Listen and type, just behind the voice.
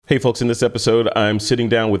Hey folks, in this episode, I'm sitting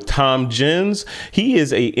down with Tom Jens. He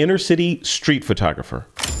is a inner city street photographer.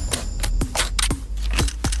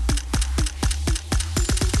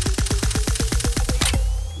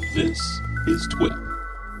 This is TWIP.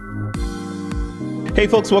 Hey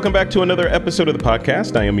folks, welcome back to another episode of the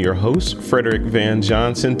podcast. I am your host, Frederick Van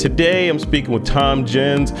Johnson. Today I'm speaking with Tom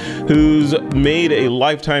Jens, who's made a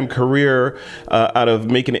lifetime career out of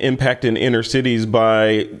making an impact in inner cities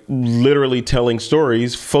by literally telling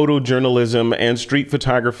stories, photojournalism and street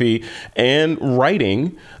photography, and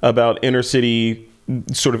writing about inner city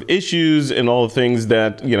sort of issues and all the things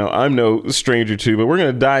that, I'm no stranger to, but we're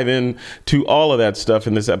going to dive into all of that stuff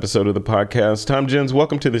in this episode of the podcast. Tom Jens,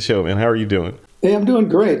 welcome to the show, man. How are you doing? Hey, I'm doing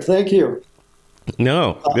great. Thank you.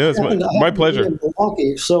 No, it's my pleasure. In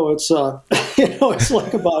Milwaukee, so it's it's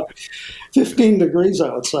like about 15 degrees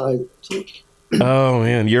outside. Oh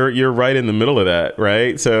man, you're right in the middle of that,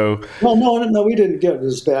 right? So well, no, we didn't get it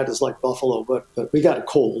as bad as like Buffalo, but we got it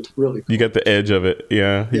cold, really cold. You got the edge of it,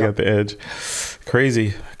 yeah. You got the edge.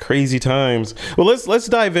 Crazy times. Well, let's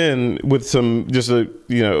dive in with some just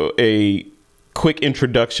a quick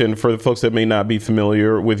introduction for the folks that may not be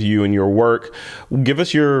familiar with you and your work. Give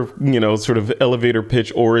us your, sort of elevator pitch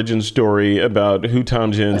origin story about who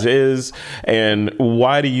Tom Jens is and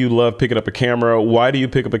why do you love picking up a camera? Why do you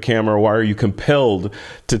pick up a camera? Why are you compelled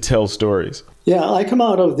to tell stories? Yeah, I come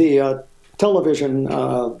out of the television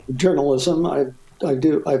journalism. I've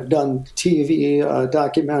done TV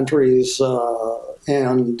documentaries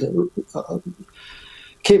and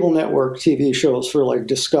cable network TV shows for like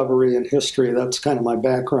Discovery and History. That's kind of my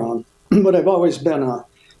background. But I've always been a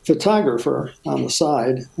photographer on the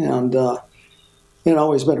side and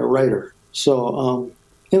always been a writer. So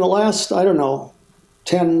in the last,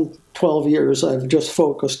 10, 12 years, I've just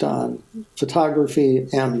focused on photography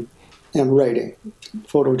and writing,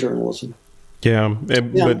 photojournalism. Yeah,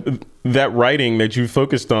 but that writing that you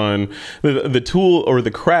focused on, the tool or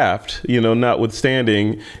the craft,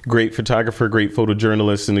 notwithstanding, great photographer, great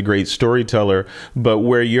photojournalist, and a great storyteller, but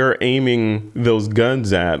where you're aiming those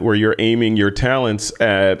guns at, where you're aiming your talents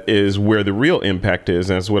at is where the real impact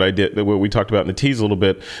is. And that's what what we talked about in the tease a little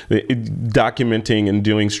bit, documenting and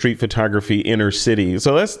doing street photography inner city.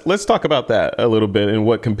 So let's talk about that a little bit and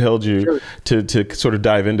what compelled you to sort of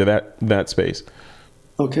dive into that space.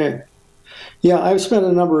 Okay. Yeah, I've spent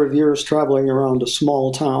a number of years traveling around to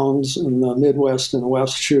small towns in the Midwest and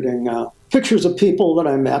West shooting pictures of people that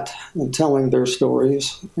I met and telling their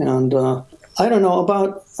stories. And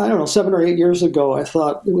about 7 or 8 years ago, I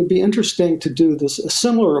thought it would be interesting to do a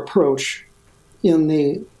similar approach in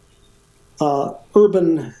the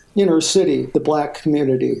urban inner city, the Black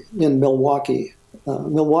community in Milwaukee.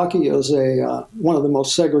 Milwaukee is one of the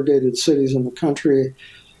most segregated cities in the country.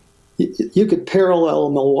 You could parallel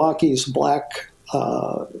Milwaukee's Black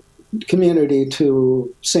community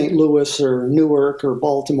to St. Louis or Newark or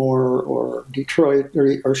Baltimore or Detroit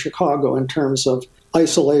or Chicago in terms of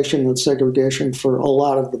isolation and segregation for a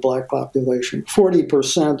lot of the Black population.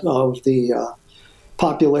 40% of the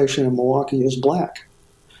population in Milwaukee is Black.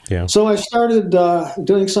 Yeah. So I started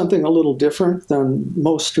doing something a little different than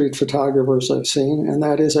most street photographers I've seen, and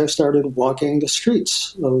that is I started walking the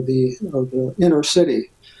streets of the inner city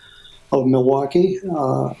of Milwaukee,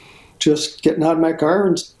 just getting out of my car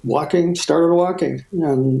and started walking.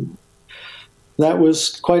 And that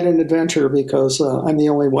was quite an adventure because I'm the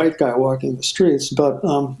only white guy walking the streets. But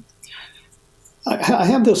I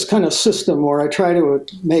have this kind of system where I try to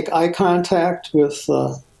make eye contact with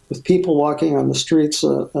people walking on the streets.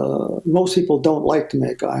 Most people don't like to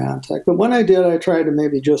make eye contact. But when I did, I tried to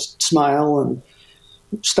maybe just smile and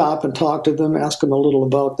stop and talk to them, ask them a little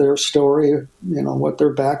about their story, what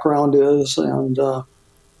their background is. And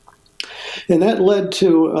that led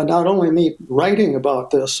to not only me writing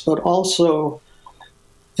about this, but also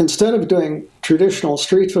instead of doing traditional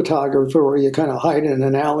street photography where you kind of hide in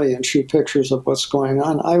an alley and shoot pictures of what's going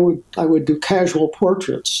on, I would do casual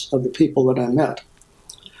portraits of the people that I met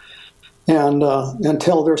and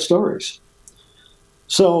tell their stories.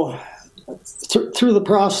 So through the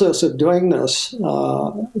process of doing this,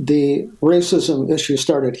 the racism issue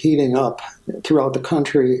started heating up throughout the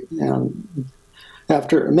country, and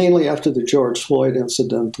mainly after the George Floyd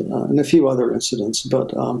incident and a few other incidents.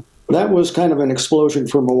 But that was kind of an explosion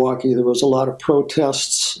for Milwaukee. There was a lot of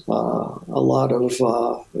protests,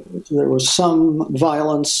 there was some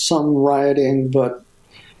violence, some rioting, but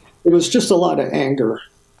it was just a lot of anger,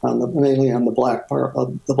 mainly on the Black part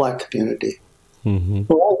of the Black community. Mm-hmm.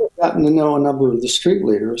 Well, I've gotten to know a number of the street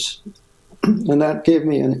leaders, and that gave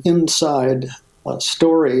me an inside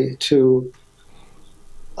story to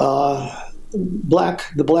the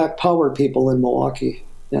Black power people in Milwaukee.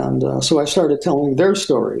 And so I started telling their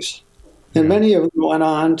stories. And many of them went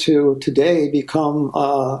on to today become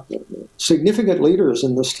significant leaders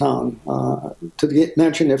in this town.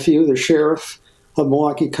 Mention a few, the sheriff of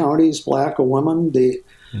Milwaukee County is black, a woman. The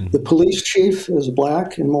police chief is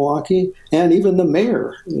black in Milwaukee, and even the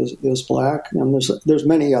mayor is black. And there's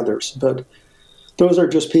many others, but those are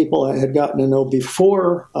just people I had gotten to know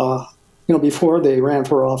before they ran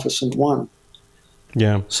for office and won.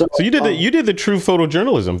 Yeah. So you did the true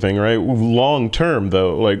photojournalism thing, right? Long term,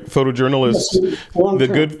 though, like photojournalists,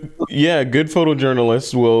 good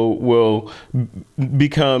photojournalists will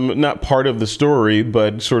become not part of the story,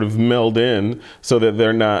 but sort of meld in so that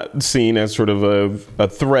they're not seen as sort of a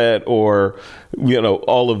threat or,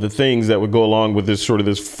 all of the things that would go along with this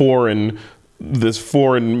foreign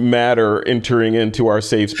matter entering into our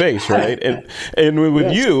safe space, right? And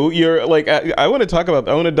with you, you're like, I want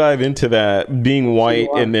to dive into that, being white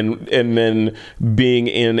and then being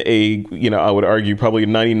in a, I would argue probably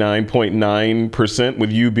 99.9%,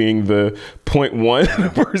 with you being the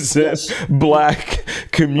 0.1% black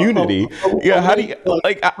community. How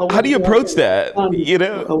do you approach that?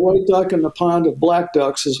 A white duck in the pond of black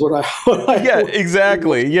ducks is what I yeah,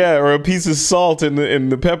 exactly. Yeah, or a piece of salt in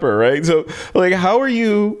the pepper, right? So, like, how are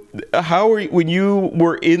you when you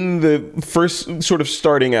were in the first sort of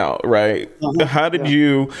starting out, right? How did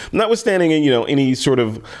you, notwithstanding any sort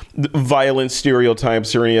of violent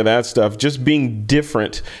stereotypes or any of that stuff, just being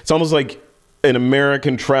different? It's almost like an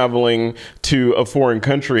American traveling to a foreign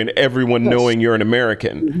country and everyone knowing you're an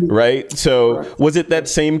American, right? So was it that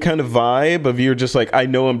same kind of vibe of you're just like, I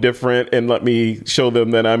know I'm different and let me show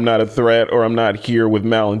them that I'm not a threat or I'm not here with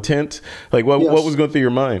malintent? Like what was going through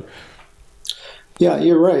your mind? Yeah,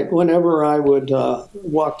 you're right. Whenever I would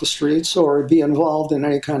walk the streets or be involved in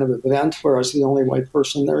any kind of event where I was the only white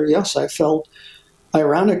person there, yes, I felt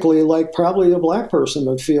ironically like probably a black person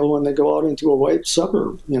would feel when they go out into a white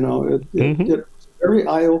suburb. It was a very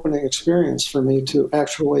eye-opening experience for me to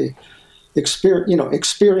actually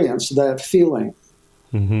experience that feeling.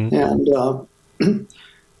 And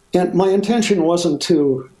my intention wasn't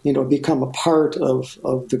to, become a part of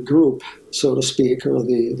the group, so to speak, or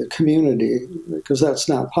the community, because that's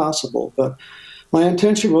not possible. But my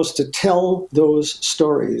intention was to tell those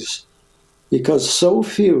stories, because so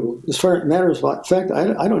few, as far as matters of fact,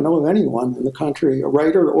 I don't know of anyone in the country, a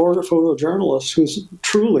writer or a photojournalist, who's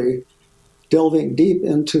truly delving deep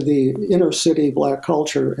into the inner city black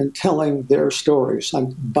culture and telling their stories.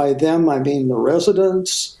 By them, I mean the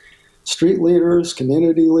residents, street leaders,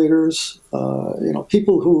 community leaders,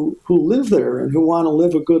 people who live there and who want to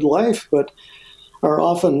live a good life, but are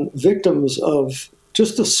often victims of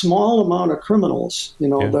just a small amount of criminals,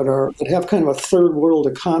 that have kind of a third world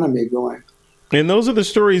economy going. And those are the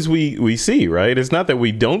stories we see, right? It's not that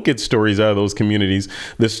we don't get stories out of those communities.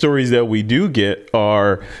 The stories that we do get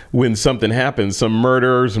are when something happens, some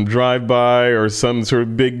murder, some drive-by, or some sort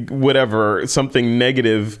of big whatever, something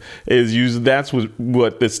negative is used. That's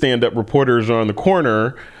what the stand-up reporters are on the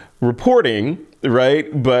corner reporting,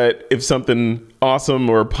 right? But if something awesome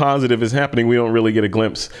or positive is happening, we don't really get a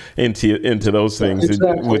glimpse into those things,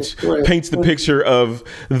 which paints the picture of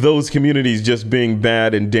those communities just being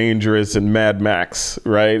bad and dangerous and Mad Max,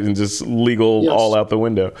 right? And just legal all out the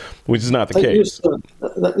window, which is not the case.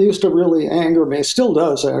 That used to really anger me, still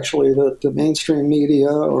does actually, that the mainstream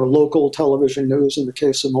media or local television news, in the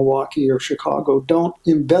case of Milwaukee or Chicago, don't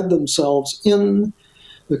embed themselves in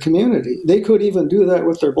the community. They could even do that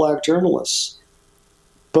with their black journalists.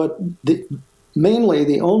 But mainly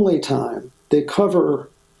the only time they cover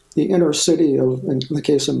the inner city in the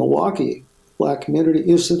case of Milwaukee, black community,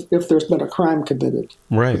 is if there's been a crime committed,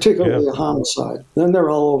 right? Particularly a homicide. Then they're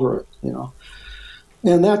all over it,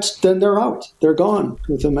 And then they're out. They're gone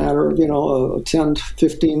with a matter of, a 10,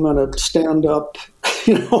 15-minute stand-up,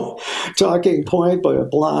 talking point by a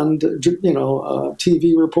blonde,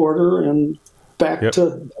 TV reporter, and back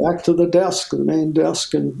to the desk, the main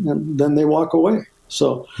desk, and then they walk away.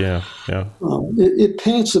 So it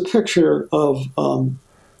paints a picture of an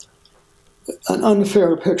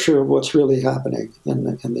unfair picture of what's really happening in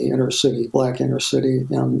the inner city, black inner city.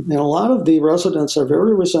 And a lot of the residents are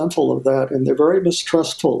very resentful of that, and they're very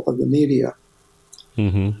mistrustful of the media.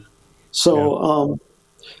 So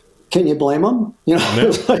can you blame them?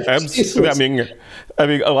 Absolutely. I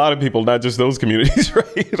mean, a lot of people, not just those communities,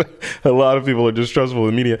 right? A lot of people are distrustful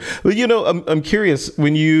of the media. But, I'm curious,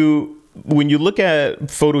 when you look at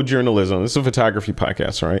photojournalism, this is a photography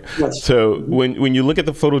podcast, right? Yes. So when you look at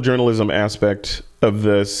the photojournalism aspect of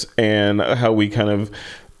this and how we kind of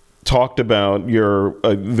talked about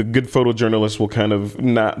the good photojournalist will kind of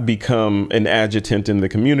not become an adjutant in the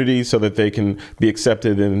community so that they can be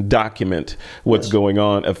accepted and document what's going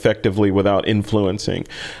on effectively without influencing.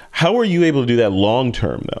 How are you able to do that long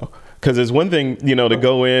term, though? Because it's one thing, to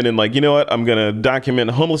go in and like, you know what, I'm going to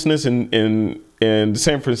document homelessness in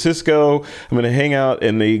San Francisco. I'm going to hang out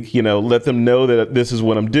and they, let them know that this is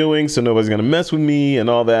what I'm doing. So nobody's going to mess with me and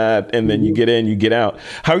all that. And then you get in, you get out.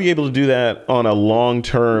 How are you able to do that on a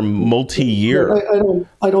long-term, multi-year?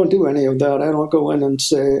 I don't do any of that. I don't go in and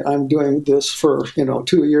say, I'm doing this for,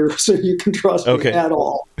 2 years so you can trust me at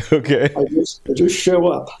all. Okay. I just show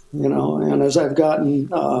up, and as I've gotten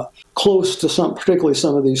close to particularly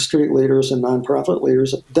some of these street leaders and nonprofit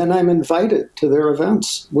leaders, then I'm invited to their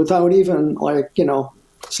events without even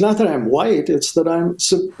it's not that I'm white, it's that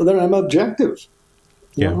I'm objective.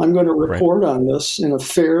 I'm going to report on this in a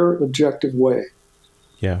fair, objective way.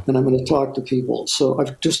 Yeah. And I'm going to talk to people. So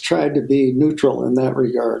I've just tried to be neutral in that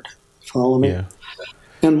regard. Follow me? Yeah.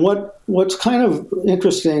 And what's kind of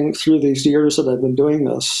interesting through these years that I've been doing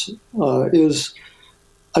this is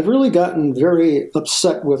I've really gotten very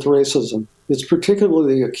upset with racism. It's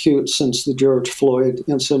particularly acute since the George Floyd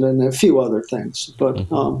incident and a few other things. But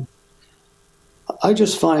I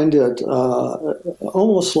just find it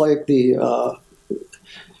almost like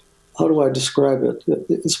how do I describe it?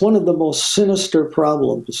 It's one of the most sinister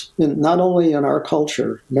problems, not only in our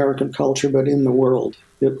culture, American culture, but in the world.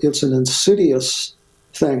 It's an insidious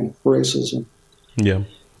thing, racism. Yeah.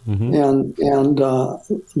 And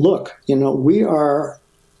look, here we are.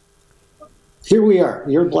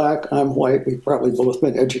 You're black, I'm white. We've probably both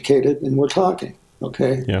been educated, and we're talking.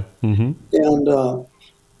 Okay. Yeah.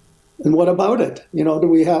 And what about it? Do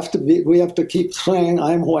we have to keep saying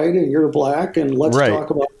I'm white and you're black and let's talk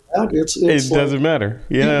about that? It doesn't matter.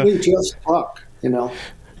 Yeah. We just talk.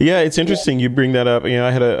 Yeah, it's interesting you bring that up.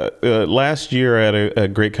 I had last year I had a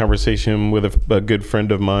great conversation with a good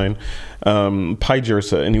friend of mine, Pi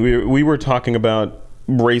Jersa, and we were talking about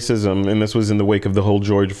racism, and this was in the wake of the whole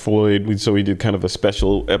George Floyd. So we did kind of a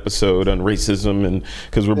special episode on racism, and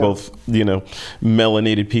because we're both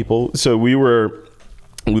melanated people, so we were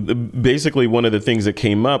basically one of the things that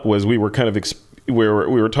came up was we were kind of we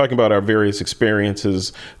were talking about our various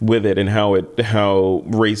experiences with it and how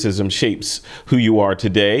racism shapes who you are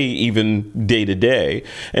today, even day to day.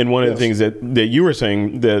 And one of the things that you were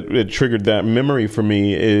saying that triggered that memory for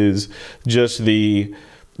me is just the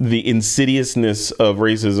insidiousness of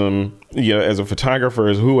racism, as a photographer,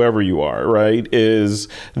 as whoever you are, right, is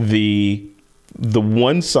the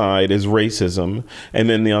one side is racism, and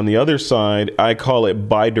then on the other side, I call it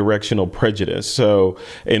bidirectional prejudice. So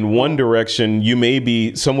in one direction,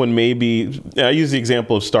 someone may be, I use the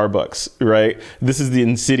example of Starbucks, right? This is the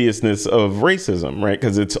insidiousness of racism, right?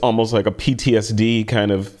 Because it's almost like a PTSD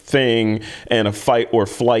kind of thing and a fight or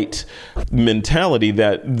flight mentality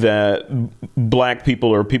that black people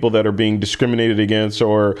or people that are being discriminated against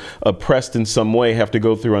or oppressed in some way have to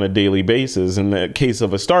go through on a daily basis. In the case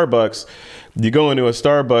of a Starbucks, you go into a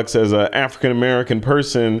Starbucks as an African-American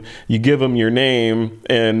person, you give them your name,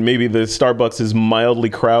 and maybe the Starbucks is mildly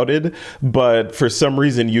crowded, but for some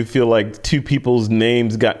reason you feel like two people's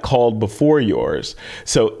names got called before yours.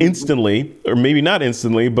 So instantly, or maybe not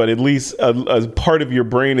instantly, but at least a part of your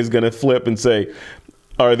brain is going to flip and say,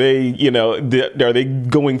 are they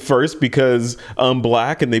going first because I'm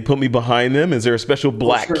black and they put me behind them? Is there a special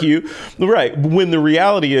black queue? Right. When the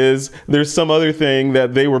reality is there's some other thing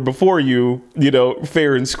that they were before you,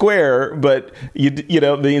 fair and square. But,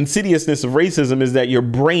 the insidiousness of racism is that your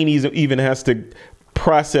brain even has to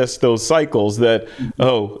process those cycles that,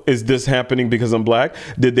 is this happening because I'm black?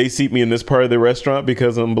 Did they seat me in this part of the restaurant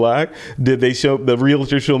because I'm black? Did the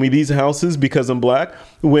realtor show me these houses because I'm black?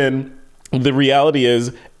 When the reality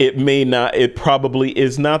is it probably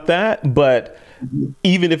is not that, but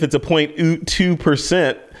even if it's a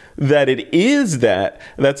 0.2% that it is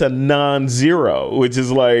that's a non-zero, which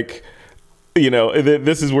is like,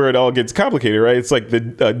 this is where it all gets complicated, right? It's like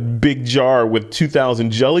a big jar with 2,000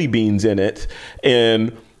 jelly beans in it,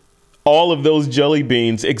 and all of those jelly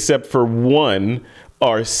beans, except for one,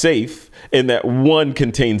 are safe, and that one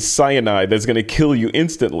contains cyanide that's going to kill you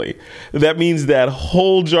instantly. That means that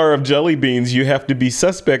whole jar of jelly beans you have to be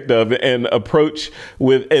suspect of and approach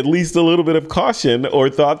with at least a little bit of caution or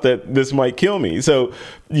thought that this might kill me. So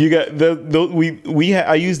you got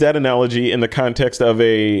I use that analogy in the context of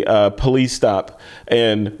a police stop,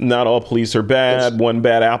 and not all police are bad. One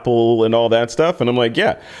bad apple and all that stuff. And I'm like,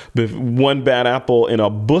 but one bad apple in a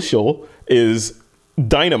bushel is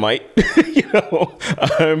dynamite,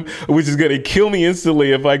 which is going to kill me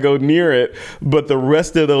instantly if I go near it. But the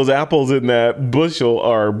rest of those apples in that bushel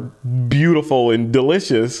are beautiful and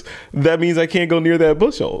delicious. That means I can't go near that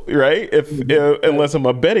bushel, right? Unless I'm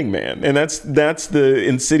a betting man. And that's the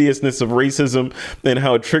insidiousness of racism and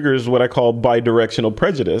how it triggers what I call bidirectional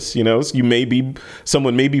prejudice.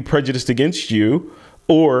 Someone may be prejudiced against you,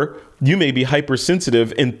 or you may be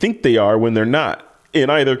hypersensitive and think they are when they're not. In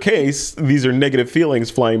either case, these are negative feelings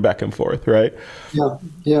flying back and forth, right? Yeah.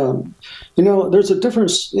 There's a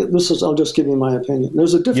difference. I'll just give you my opinion.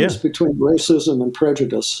 There's a difference between racism and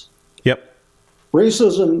prejudice. Yep.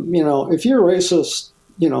 Racism, if you're racist,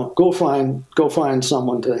 go find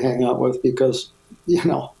someone to hang out with, because,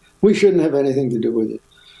 we shouldn't have anything to do with it.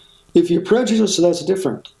 If you're prejudiced, that's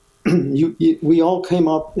different. We all came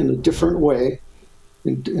up in a different way,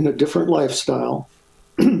 in a different lifestyle.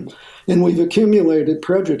 And we've accumulated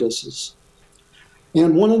prejudices.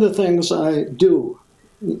 And one of the things I do,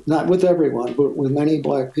 not with everyone, but with many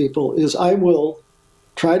Black people, is I will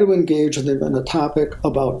try to engage them in a topic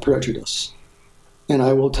about prejudice. And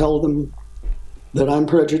I will tell them that I'm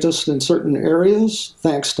prejudiced in certain areas,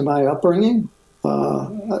 thanks to my upbringing. I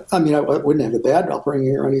wouldn't have a bad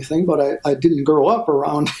upbringing or anything, but I didn't grow up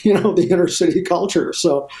around, the inner city culture.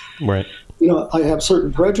 So, right. I have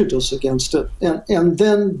certain prejudice against it. And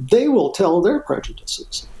then they will tell their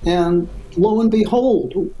prejudices. And lo and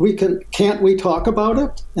behold, can't we talk about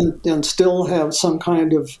it and still have some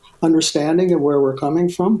kind of understanding of where we're coming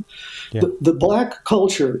from? Yeah. The Black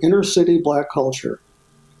culture, inner city Black culture,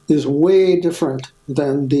 is way different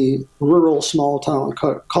than the rural small town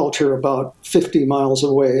culture about 50 miles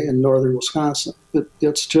away in northern Wisconsin.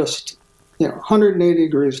 It's just 180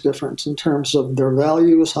 degrees difference in terms of their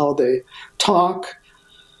values, how they talk,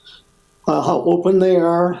 how open they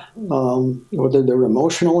are, whether they're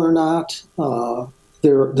emotional or not,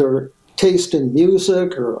 their taste in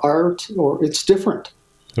music or art, or it's different.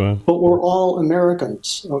 Wow. But we're all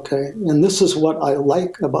Americans, okay? And this is what I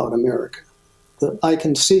like about America. That I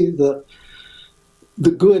can see the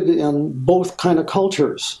good in both kind of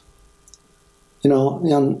cultures.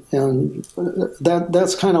 And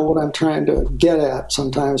that's kind of what I'm trying to get at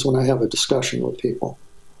sometimes when I have a discussion with people.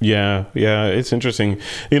 Yeah, it's interesting.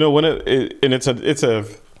 It's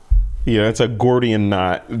a Gordian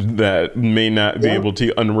knot that may not be able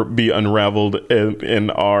to be unraveled in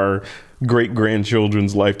our great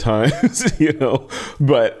grandchildren's lifetimes.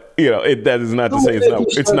 But that is not to say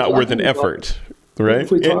it's not worth an effort. Right.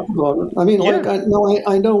 If we talk about it,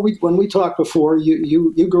 I know when we talked before,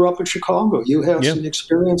 you grew up in Chicago. You have some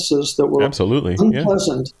experiences that were absolutely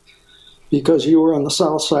unpleasant because you were on the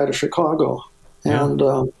south side of Chicago, and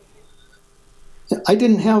I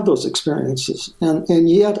didn't have those experiences, and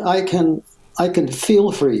yet I can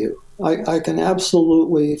feel for you. I can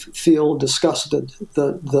absolutely feel disgusted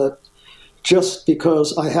that just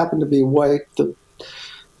because I happen to be white, that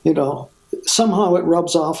somehow it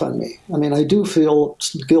rubs off on me. I mean, I do feel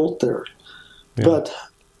guilt there, but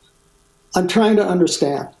I'm trying to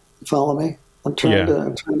understand. Follow me? I'm trying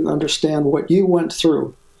to understand what you went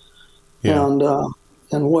through, and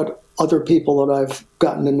what other people that I've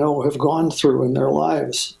gotten to know have gone through in their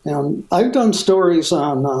lives. And I've done stories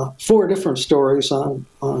on 4 different stories on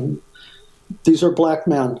these are Black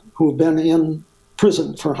men who've been in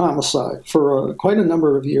prison for homicide for quite a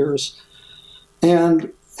number of years, and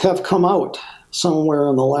have come out somewhere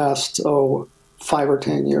in the last 5 or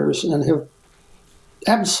 10 years and have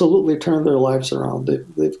absolutely turned their lives around.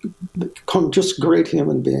 They've become just great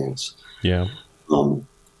human beings. Yeah. And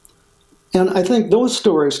I think those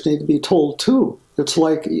stories need to be told too. It's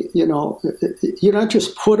like, you're not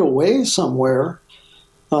just put away somewhere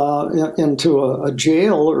into a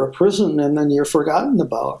jail or a prison and then you're forgotten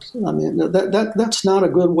about. I mean, that's not a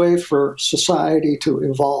good way for society to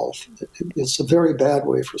evolve. It's a very bad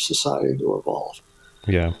way for society to evolve.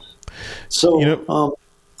 Yeah. So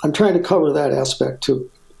I'm trying to cover that aspect too.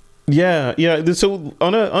 Yeah. So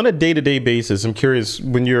on a day-to-day basis, I'm curious,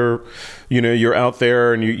 when you're out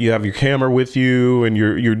there and you have your camera with you and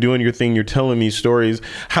you're doing your thing, you're telling these stories,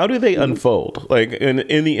 how do they unfold? Like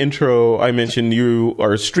in the intro, I mentioned you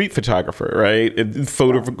are a street photographer, right?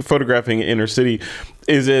 Photographing inner city.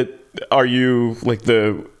 Are you like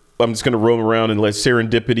I'm just going to roam around and let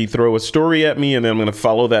serendipity throw a story at me, and then I'm going to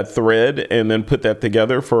follow that thread and then put that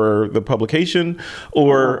together for the publication?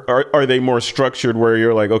 Or are they more structured where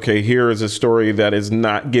you're like, okay, here is a story that is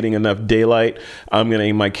not getting enough daylight. I'm going to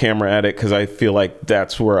aim my camera at it because I feel like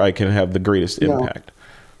that's where I can have the greatest impact.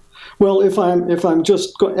 Well, if I'm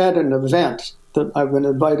just at an event that I've been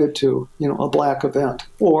invited to, a Black event,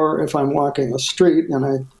 or if I'm walking a street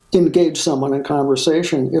and engage someone in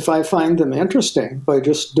conversation if I find them interesting by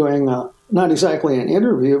just doing not exactly an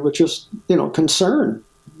interview, but just, concern.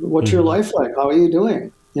 What's your life like? How are you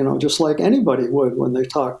doing? Just like anybody would when you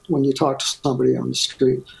talk to somebody on the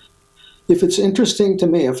street. If it's interesting to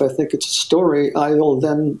me, if I think it's a story, I will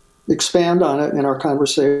then expand on it in our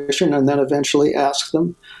conversation and then eventually ask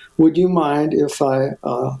them, would you mind if I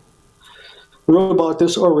wrote about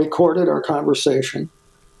this or recorded our conversation?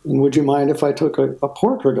 And would you mind if I took a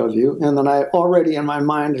portrait of you? And then I already in my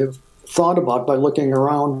mind have thought about, by looking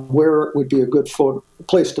around, where it would be a good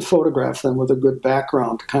place to photograph them with a good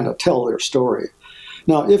background to kind of tell their story.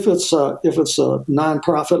 Now, if it's a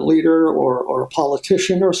nonprofit leader or a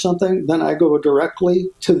politician or something, then I go directly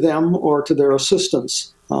to them or to their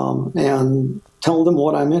assistants and tell them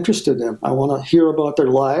what I'm interested in. I want to hear about their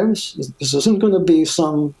lives. This isn't going to be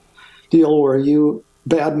some deal where you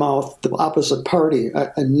badmouth the opposite party. I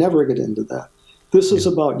never get into that. This is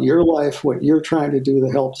about your life, what you're trying to do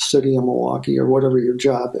to help the city of Milwaukee or whatever your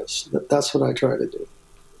job is. That's what I try to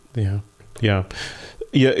do. Yeah.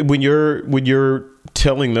 When you're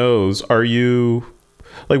telling those, are you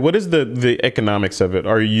like, what is the economics of it?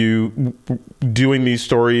 Are you doing these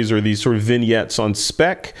stories or these sort of vignettes on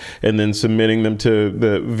spec and then submitting them to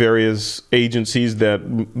the various agencies that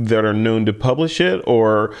are known to publish it?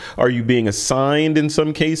 Or are you being assigned in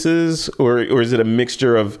some cases? Or is it a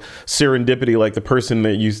mixture of serendipity, like the person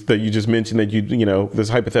that you just mentioned, that this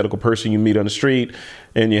hypothetical person you meet on the street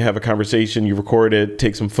and you have a conversation, you record it,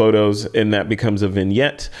 take some photos, and that becomes a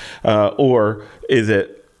vignette? Or is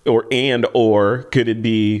it, or could it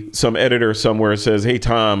be some editor somewhere says, hey,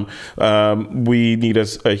 Tom, we need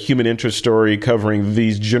a human interest story covering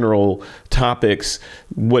these general topics.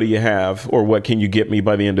 What do you have, or what can you get me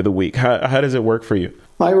by the end of the week? How does it work for you?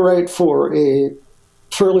 I write for a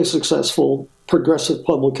fairly successful progressive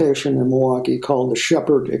publication in Milwaukee called the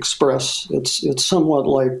Shepherd Express. It's somewhat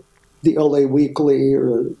like the LA Weekly,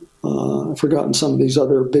 or I've forgotten some of these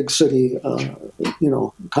other big city,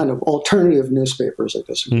 kind of alternative newspapers, I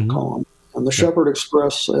guess you could call them. And the Shepherd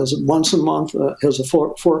Express, as once a month, has a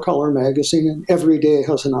four-color magazine, and every day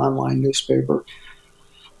has an online newspaper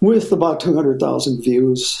with about 200,000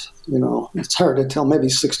 views. It's hard to tell, maybe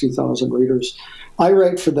 60,000 readers. I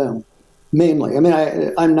write for them mainly. I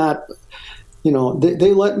mean, I'm not.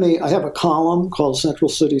 They let me. I have a column called Central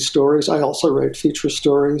City Stories. I also write feature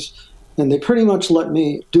stories. And they pretty much let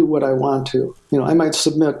me do what I want to. I might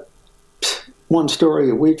submit one story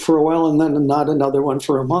a week for a while and then not another one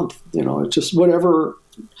for a month. It's just whatever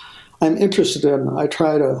I'm interested in. I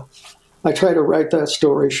try to write that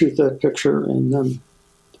story, shoot that picture, and then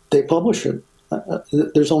they publish it.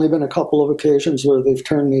 There's only been a couple of occasions where they've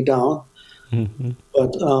turned me down. Mm-hmm.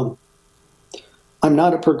 But I'm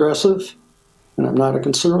not a progressive. And I'm not a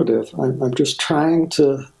conservative. I'm just trying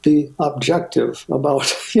to be objective about,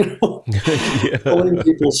 telling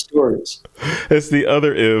people's stories. It's the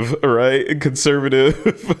other if, right? Conservative,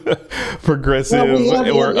 progressive,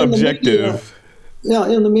 or objective.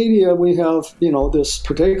 In the media, we have, this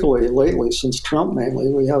particularly lately, since Trump mainly,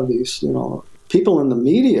 we have these, people in the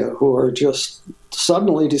media who are just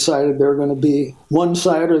suddenly decided they're going to be one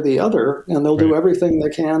side or the other, and they'll do everything they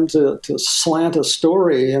can to slant a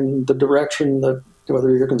story in the direction that,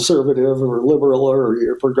 whether you're conservative or liberal or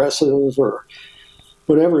you're progressive or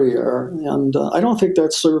whatever you are. And I don't think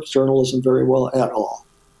that serves journalism very well at all.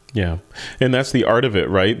 Yeah. And that's the art of it,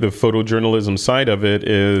 right? The photojournalism side of it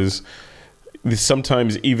is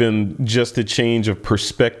sometimes even just the change of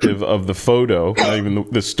perspective of the photo, not even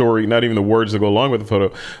the story, not even the words that go along with the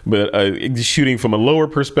photo, but shooting from a lower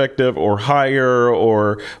perspective or higher,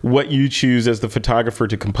 or what you choose as the photographer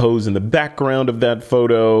to compose in the background of that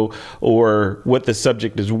photo, or what the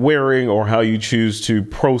subject is wearing, or how you choose to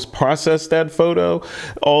process that photo.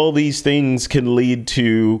 All these things can lead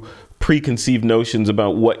to preconceived notions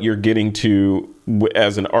about what you're getting to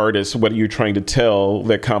as an artist, what you're trying to tell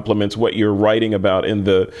that complements what you're writing about in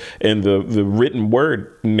the written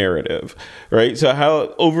word narrative, right? So how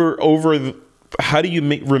do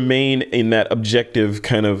you remain in that objective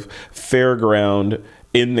kind of fair ground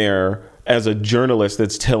in there as a journalist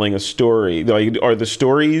that's telling a story? Like, are the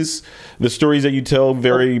stories that you tell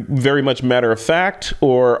very, very much matter of fact,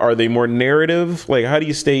 or are they more narrative? Like, how do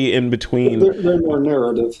you stay in between? They're more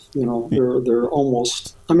narrative. They're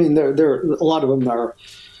almost. I mean, they're a lot of them are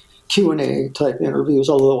Q&A type interviews.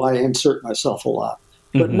 Although I insert myself a lot,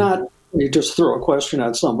 but not you just throw a question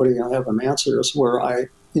at somebody and have them answer. It's where I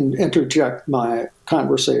interject my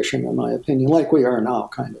conversation and my opinion, like we are now,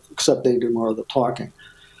 kind of. Except they do more of the talking.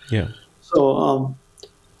 Yeah. So,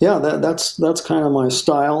 that's kind of my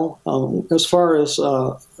style. As far as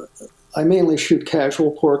I mainly shoot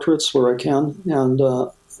casual portraits where I can, and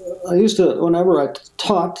I used to, whenever I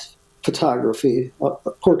taught photography,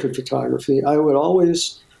 portrait photography, I would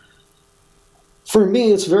always, for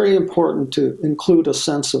me, it's very important to include a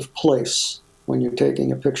sense of place when you're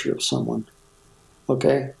taking a picture of someone.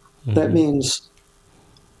 Okay? Mm-hmm. That means,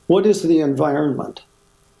 what is the environment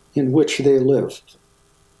in which they live?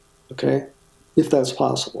 Okay? If that's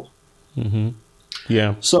possible. Mm-hmm.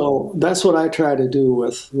 Yeah. So that's what I try to do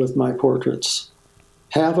with my portraits.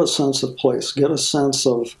 Have a sense of place. Get a sense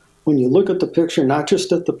of, when you look at the picture, not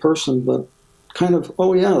just at the person, but kind of,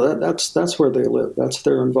 oh yeah, that's where they live. That's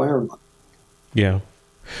their environment. Yeah.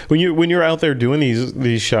 When you're out there doing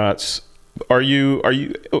these shots, are you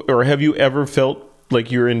or have you ever felt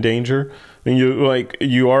like you're in danger? I mean,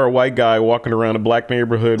 you are a white guy walking around a black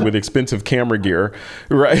neighborhood with expensive camera gear,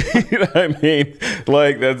 right? I mean,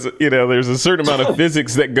 like that's, there's a certain amount of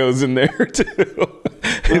physics that goes in there too.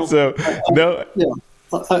 Well, so, no. Yeah,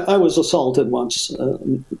 I was assaulted once,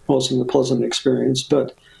 wasn't a pleasant experience,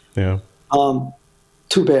 but yeah,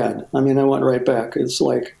 too bad. I mean, I went right back. It's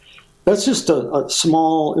like, that's just a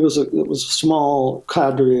small. It was a small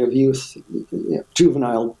cadre of youth,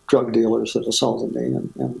 juvenile drug dealers that assaulted me,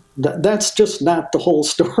 and that's just not the whole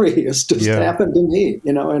story. It's just happened to me,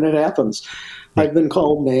 and it happens. I've been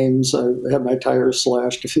called names. I've had my tires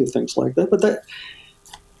slashed, a few things like that. But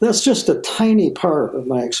that's just a tiny part of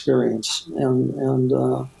my experience, and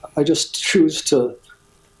I just choose to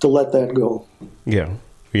let that go. Yeah.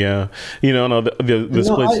 Yeah, no, the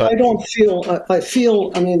split side. I don't feel. I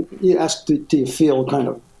feel. I mean, you asked, do you feel kind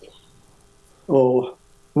of,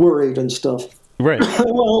 worried and stuff? Right.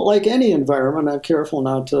 Well, like any environment, I'm careful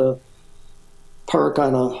not to park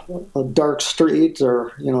on a dark street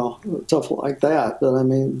or stuff like that. But I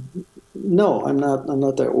mean, no, I'm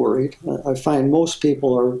not that worried. I find most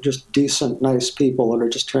people are just decent, nice people that are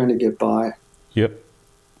just trying to get by. Yep.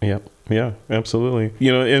 Yeah, absolutely.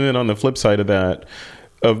 And then on the flip side of that,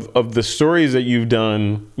 of the stories that you've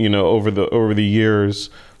done, over the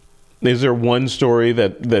years, is there one story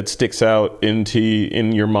that sticks out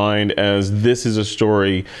in your mind as, this is a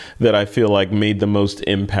story that I feel like made the most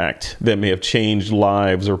impact, that may have changed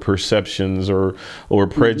lives or perceptions or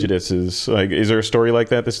prejudices? Like, is there a story like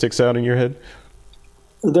that sticks out in your head?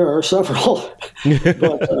 There are several,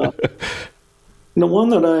 but one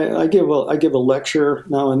that I give a lecture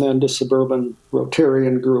now and then to suburban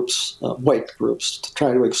Rotarian groups, white groups, to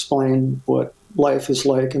try to explain what life is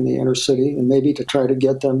like in the inner city, and maybe to try to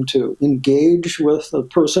get them to engage with a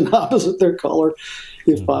person opposite their color,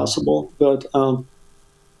 if possible. But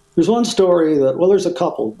there's one story there's a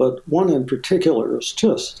couple, but one in particular is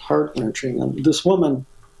just heart-wrenching. And this woman,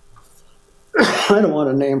 I don't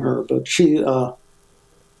want to name her, but she,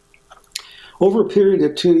 over a period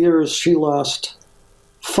of 2 years, she lost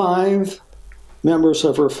 5 members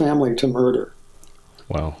of her family to murder.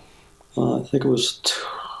 Wow. I think it was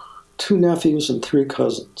 2 nephews and 3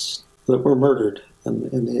 cousins that were murdered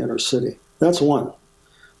in the inner city. That's one.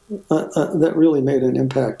 That really made an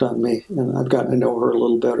impact on me, and I've gotten to know her a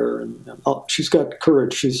little better. And she's got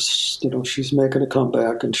courage. She's making a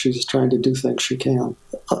comeback, and she's trying to do things she can.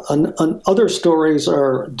 Other stories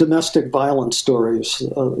are domestic violence stories.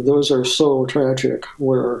 Those are so tragic.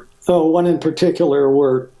 One in particular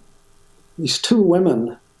were these 2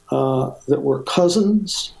 women that were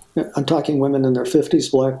cousins. I'm talking women in their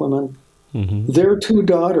 50s, black women. Mm-hmm. Their 2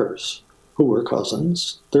 daughters, who were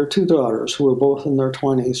cousins, their 2 daughters, who were both in their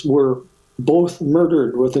 20s, were both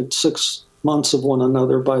murdered within 6 months of one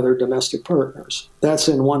another by their domestic partners. That's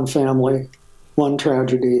in one family, one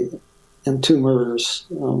tragedy, and 2 murders.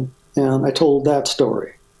 And I told that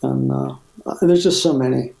story. And there's just so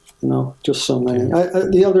many. Just so many.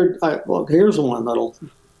 Here's one that'll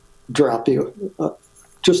drop you.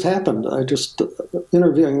 Just happened. I just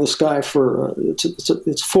interviewing this guy for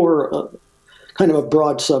it's for kind of a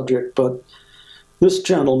broad subject, but this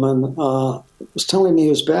gentleman was telling me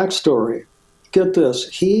his backstory. Get this: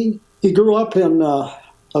 he grew up in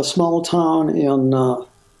a small town in. No,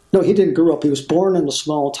 he didn't grow up. He was born in a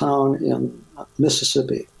small town in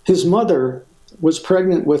Mississippi. His mother was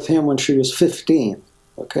pregnant with him when she was 15.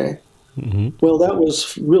 Okay. Mm-hmm. Well, that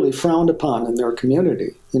was really frowned upon in their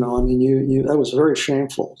community. That was very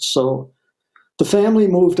shameful. So the family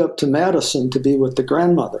moved up to Madison to be with the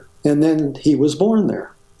grandmother. And then he was born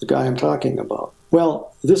there, the guy I'm talking about.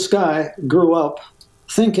 Well, this guy grew up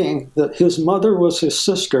thinking that his mother was his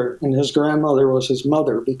sister and his grandmother was his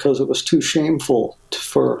mother because it was too shameful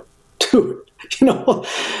to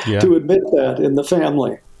admit that in the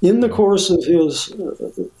family. In the course of his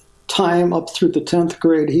time up through the 10th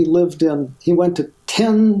grade, he went to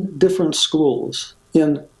 10 different schools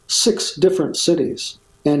in 6 different cities,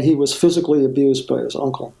 and he was physically abused by his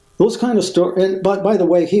uncle. Those kind of stories. And by the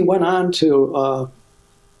way, he went on to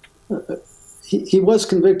he was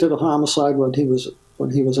convicted of homicide when he was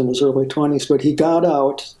in his early 20s, but he got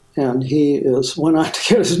out and went on to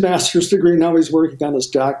get his master's degree. Now he's working on his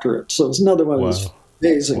doctorate. So it's another one of those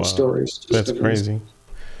amazing stories. That's crazy.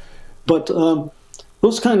 But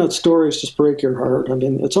those kind of stories just break your heart. I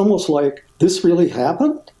mean, it's almost like, this really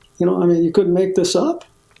happened? You couldn't make this up.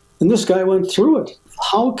 And this guy went through it.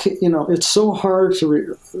 How can, it's so hard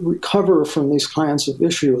to recover from these kinds of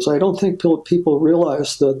issues. I don't think people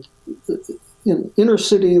realize that in inner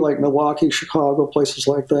city like Milwaukee, Chicago, places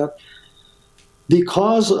like that,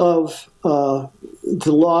 because of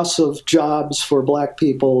the loss of jobs for black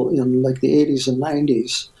people in like the 80s and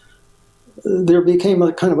 90s, there became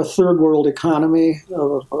a kind of a third world economy,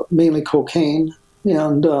 mainly cocaine,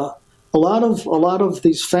 and a lot of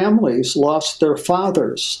these families lost their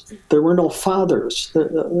fathers. There were no fathers.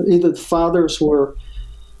 Either the fathers were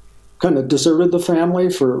kind of deserted the family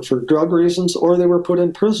for drug reasons, or they were put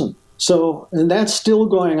in prison. So, and that's still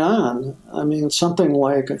going on. I mean, it's something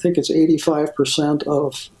like, I think it's 85%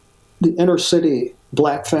 of the inner city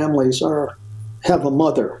black families have a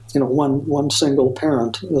mother. One single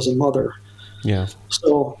parent as a mother. Yeah.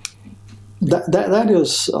 So that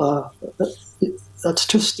is. That's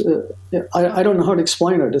just, I don't know how to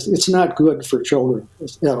explain it. It's not good for children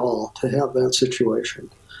at all to have that situation.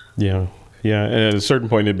 Yeah. Yeah. And at a certain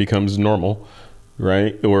point, it becomes normal,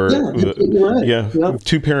 right? Or, right.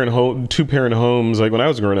 Two-parent homes, like when I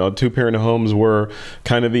was growing up, 2-parent homes were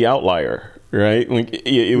kind of the outlier. Right, like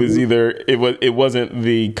it was either it wasn't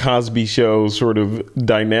the Cosby Show sort of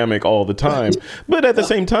dynamic all the time, but at the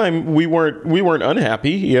same time we weren't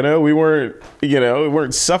unhappy. We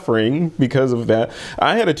weren't suffering because of that.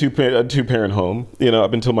 I had a two-parent home,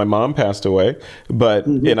 up until my mom passed away. But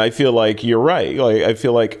and I feel like you're right. Like I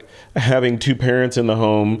feel like having 2 parents in the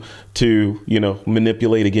home to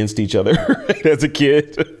manipulate against each other right, as a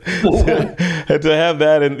kid, to have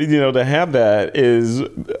that, and to have that is,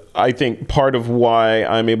 I think, part of why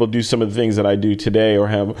I'm able to do some of the things that I do today, or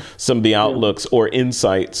have some of the outlooks or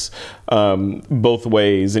insights both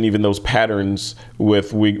ways, and even those patterns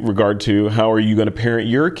with regard to how are you going to parent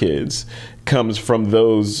your kids comes from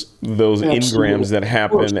those engrams that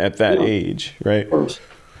happen at that age, right?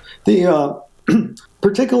 The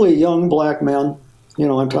particularly young black men,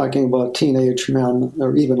 I'm talking about teenage men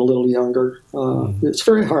or even a little younger, it's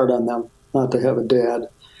very hard on them not to have a dad.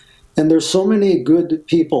 And there's so many good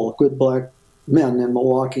people, good black men in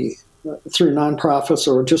Milwaukee, through nonprofits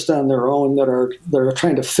or just on their own, that are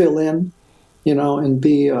trying to fill in, and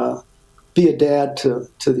be a dad to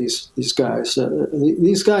these guys.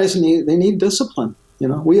 These guys need discipline.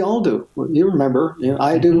 We all do. You remember,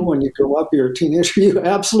 I do. When you grow up, you're a teenager, you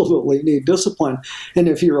absolutely need discipline. And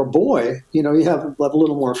if you're a boy, you have a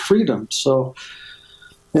little more freedom. So,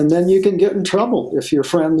 and then you can get in trouble if your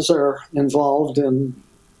friends are involved in,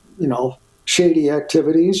 shady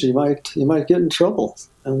activities. You might get in trouble.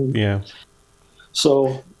 And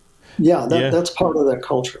so, that's part of that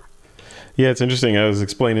culture. Yeah, it's interesting. I was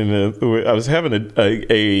explaining, I was having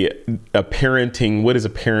a parenting, what is a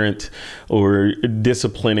parent or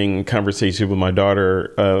disciplining conversation with my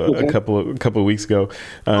daughter a couple of weeks ago.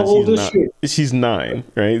 How old is she? She's 9,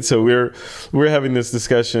 right? So we're having this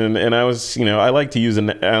discussion, and I was, I like to use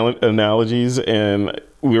analogies, and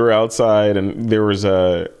we were outside, and there was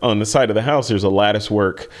on the side of the house, there's a lattice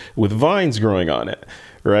work with vines growing on it,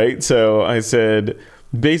 right? So I said,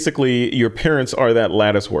 basically, your parents are that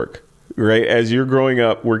lattice work. Right. As you're growing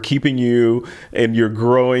up, we're keeping you, and you're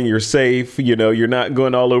growing, you're safe, you're not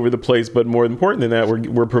going all over the place. But more important than that,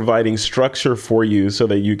 we're providing structure for you so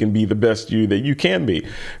that you can be the best you that you can be.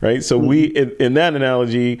 Right. So we, in that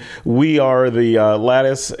analogy, we are the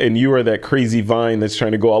lattice, and you are that crazy vine that's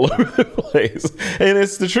trying to go all over the place. And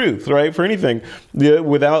it's the truth. Right. For anything,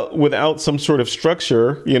 without some sort of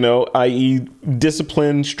structure, i.e.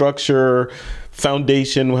 discipline, structure,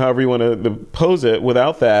 foundation, however you want to pose it,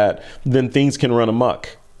 without that, then things can run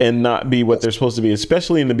amok and not be what they're supposed to be,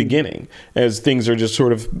 especially in the beginning, as things are just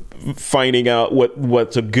sort of finding out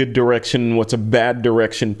what's a good direction, what's a bad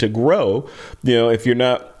direction to grow. If you're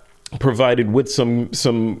not provided with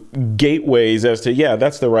some gateways as to,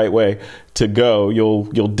 that's the right way to go,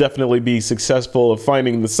 you'll definitely be successful of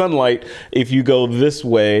finding the sunlight if you go this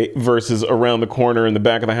way versus around the corner in the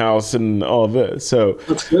back of the house and all of this. So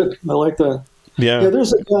that's good. I like that. Yeah.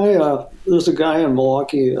 There's a guy in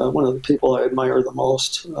Milwaukee, one of the people I admire the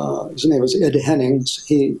most. His name was Ed Hennings.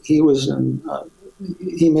 He made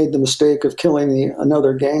the mistake of killing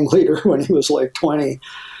another gang leader when he was like 20.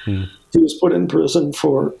 He was put in prison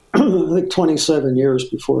for I think 27 years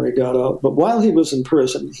before he got out. But while he was in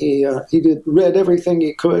prison, he read everything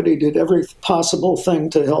he could. He did every possible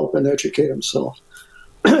thing to help and educate himself.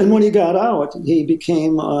 And when he got out, he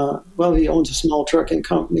became, he owns a small trucking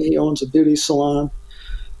company. He owns a beauty salon,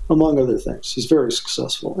 among other things. He's very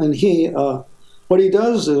successful. And what he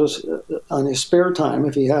does is, on his spare time,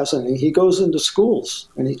 if he has any, he goes into schools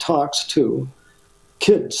and he talks to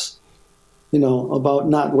kids, about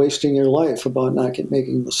not wasting your life, about not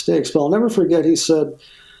making mistakes. But I'll never forget, he said,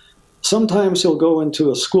 sometimes he'll go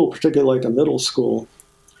into a school, particularly like a middle school,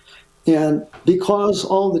 and because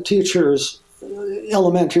all the teachers,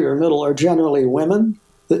 elementary or middle, are generally women,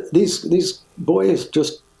 these boys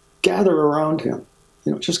just gather around him.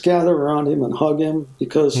 Just gather around him and hug him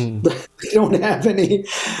because they don't have any,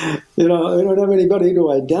 they don't have anybody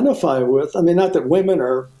to identify with. I mean, not that women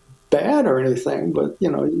are bad or anything, but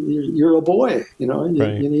you're a boy.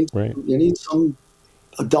 You need some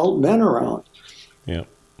adult men around. Yeah.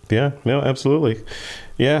 No, absolutely.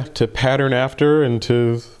 Yeah, to pattern after and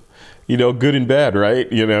to, good and bad,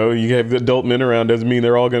 right? You have adult men around doesn't mean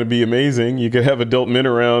they're all going to be amazing. You could have adult men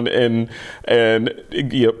around and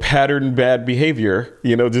pattern bad behavior,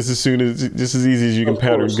 just as easy as you can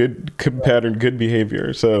pattern good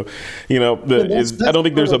behavior. So, I don't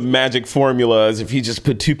think there's a magic formula as if you just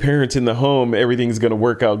put two parents in the home, everything's going to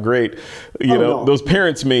work out great. No. Those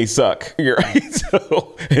parents may suck, right?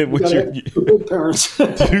 So, good parents.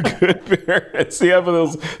 Two good parents. Yeah, but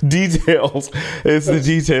those details, it's the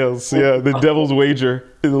details. Yeah, the devil's wager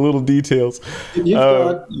in the little details.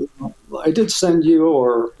 I did send you,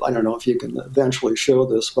 or I don't know if you can eventually show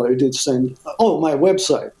this, but I did send, my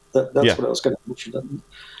website. That's what I was going to mention.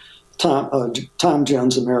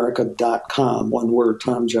 TomJensAmerica.com, one word,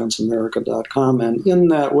 TomJensAmerica.com. And in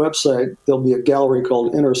that website, there'll be a gallery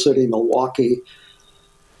called Inner City Milwaukee.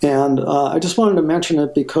 And I just wanted to mention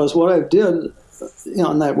it because what I did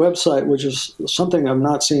on that website, which is something I've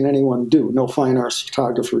not seen anyone do, no fine arts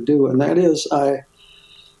photographer do, and that is I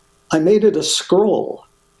made it a scroll.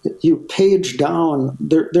 You page down,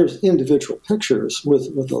 there's individual pictures with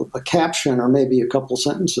a caption or maybe a couple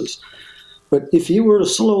sentences. But if you were to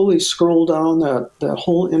slowly scroll down that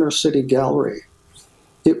whole inner city gallery,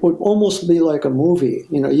 it would almost be like a movie.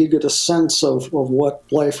 You get a sense of what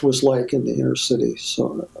life was like in the inner city.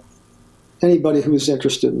 So anybody who's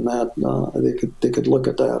interested in that, they could look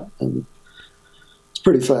at that, and it's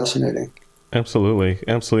pretty fascinating. Absolutely.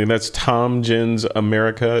 And that's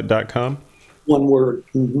TomJensAmerica.com. One word.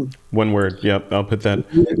 Mm-hmm. One word. Yep. I'll put that I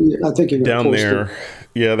think you're down there.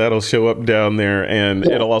 Yeah, that'll show up down there, and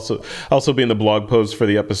it'll also be in the blog post for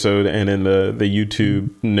the episode and in the YouTube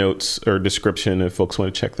notes or description if folks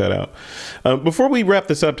want to check that out. Before we wrap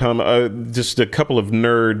this up, Tom, just a couple of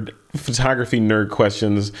photography nerd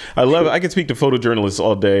questions. I could speak to photojournalists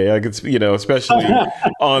all day. I could, especially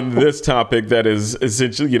on this topic that is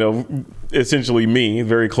essentially me,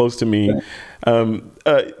 very close to me. The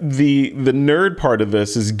nerd part of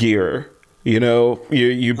this is gear.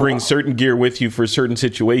 You bring certain gear with you for certain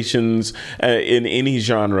situations in any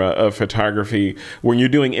genre of photography. When you're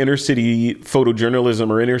doing inner city photojournalism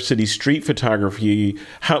or inner city street photography,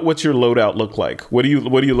 what's your loadout look like? What do you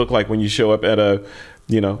look like when you show up at a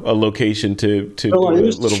location to do a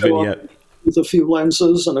little vignette? With a few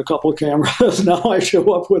lenses and a couple of cameras. Now I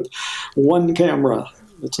show up with one camera.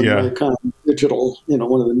 It's a Nikon digital,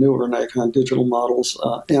 one of the newer Nikon digital models,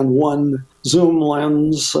 and one zoom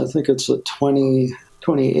lens. I think it's a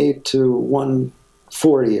 28 to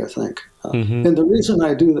 140, I think. And the reason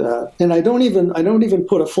I do that, and I don't even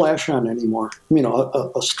put a flash on anymore.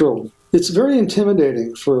 A strobe. It's very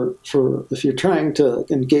intimidating for if you're trying to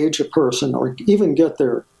engage a person or even get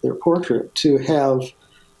their portrait to have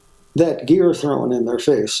that gear thrown in their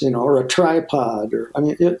face, or a tripod,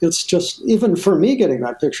 it's just, even for me getting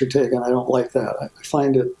that picture taken, I don't like that. I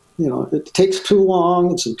find it, it takes too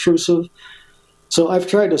long, it's intrusive. So I've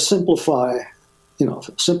tried to simplify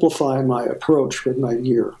my approach with my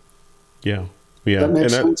gear. Yeah. That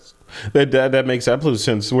makes sense? That makes absolute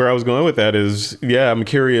sense. Where I was going with that is, I'm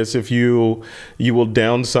curious if you will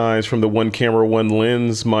downsize from the one camera, one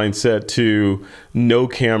lens mindset to no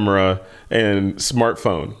camera and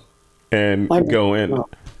smartphone. And go in. No.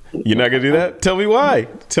 You're not gonna do that? Tell me why.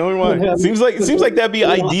 Seems like that'd be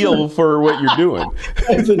ideal for what you're doing.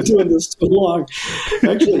 I've been doing this too long.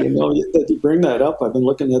 Actually, that you bring that up, I've been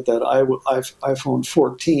looking at that iPhone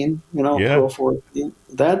 14, Pro 14.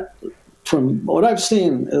 That, from what I've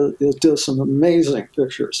seen, it does some amazing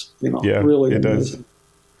pictures. Really it amazing. Does.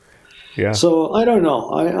 Yeah. So I don't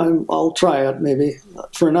know. I'll try it maybe.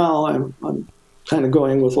 For now, I'm kind of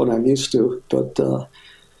going with what I'm used to, but.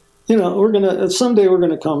 someday we're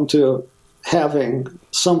gonna come to having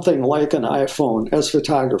something like an iPhone as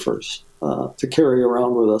photographers to carry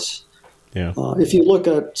around with us. Yeah. If you look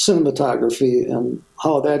at cinematography and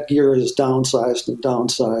how that gear is downsized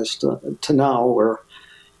to now, where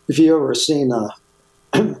if you ever seen a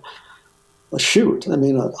shoot, I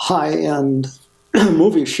mean a high-end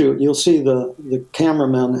movie shoot, you'll see the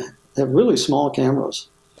cameramen have really small cameras.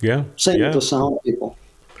 Yeah. Same with the sound people.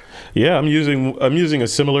 Yeah, I'm using a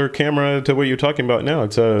similar camera to what you're talking about now.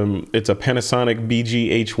 It's a Panasonic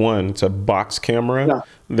BG-H1. It's a box camera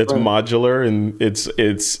that's modular, and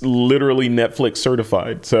it's literally Netflix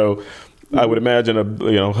certified. So I would imagine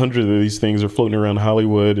hundreds of these things are floating around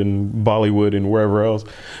Hollywood and Bollywood and wherever else.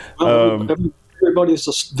 Everybody's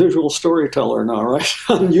a visual storyteller now, right?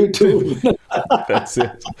 On YouTube. That's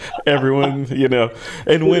it. Everyone,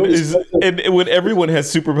 and when everyone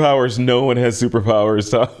has superpowers, no one has superpowers,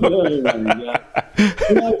 Tom. I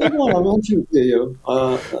did want to mention to you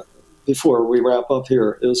before we wrap up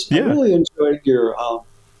here is I really enjoyed your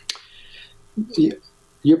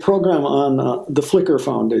program on the Flickr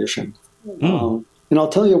Foundation. And I'll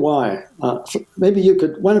tell you why. Why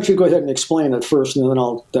don't you go ahead and explain it first, and then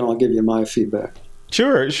I'll give you my feedback.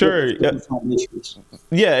 Sure.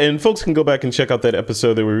 Yeah, and folks can go back and check out that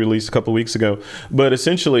episode that we released a couple of weeks ago. But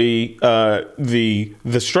essentially,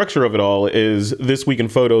 the structure of it all is This Week in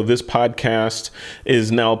Photo. This podcast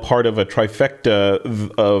is now part of a trifecta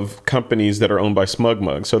of companies that are owned by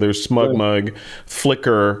SmugMug. So there's SmugMug,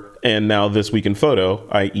 Flickr, and now This Week in Photo,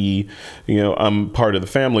 i.e., I'm part of the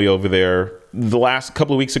family over there. The last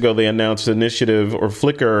couple of weeks ago, they announced an initiative, or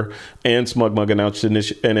Flickr and SmugMug announced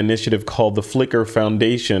an initiative called the Flickr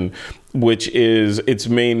Foundation, which is its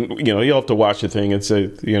main, you'll have to watch the thing. It's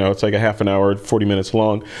it's like a half an hour, 40 minutes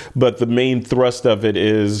long. But the main thrust of it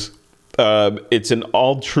is it's an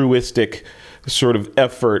altruistic sort of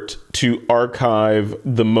effort to archive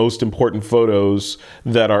the most important photos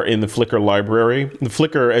that are in the Flickr library. The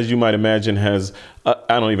Flickr, as you might imagine, has,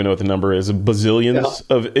 I don't even know what the number is, bazillions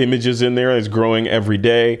of images in there. It's growing every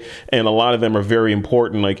day. And a lot of them are very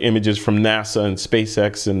important, like images from NASA and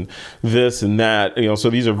SpaceX and this and that. So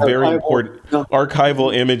these are very important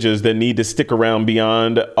archival images that need to stick around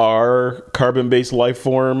beyond our carbon-based life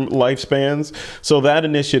form lifespans. So that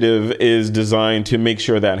initiative is designed to make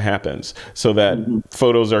sure that happens, so that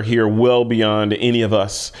photos are here well beyond any of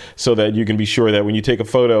us, so that you can be sure that when you take a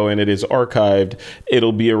photo and it is archived,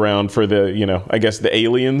 it'll be around for the, I guess the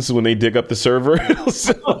aliens, when they dig up the server, it'll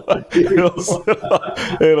still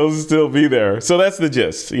be there. So that's the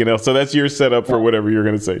gist, so that's your setup for whatever you're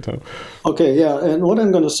going to say, Tom. Okay. Yeah. And what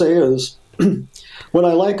I'm going to say is what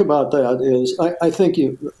I like about that is I think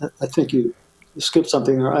you skipped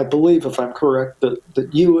something there. I believe, if I'm correct, that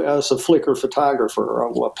you as a Flickr photographer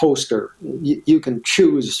or a poster, you can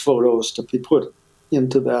choose photos to be put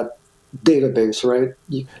into that database, right?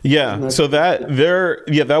 So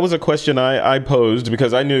that was a question I posed,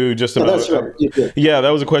 because I knew just about. That's right. You did. Yeah, that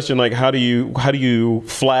was a question, like how do you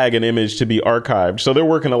flag an image to be archived? So they're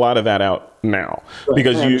working a lot of that out now,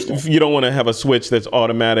 because you don't want to have a switch that's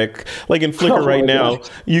automatic. Like in Flickr right now,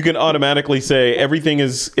 you can automatically say everything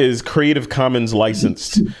is Creative Commons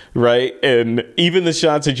licensed, right? And even the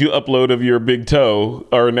shots that you upload of your big toe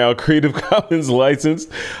are now Creative Commons licensed.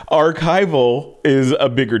 Archival is a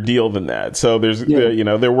bigger deal than that. So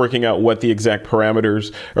they're working out what the exact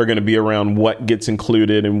parameters are going to be around what gets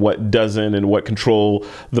included and what doesn't, and what control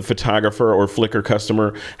the photographer or Flickr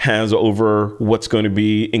customer has over what's going to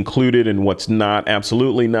be included and what's not.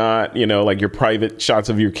 Absolutely not. Like your private shots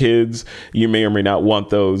of your kids, you may or may not want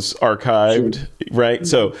those archived, right?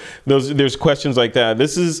 So there's questions like that.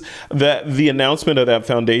 This is the announcement of that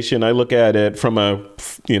foundation. I look at it from a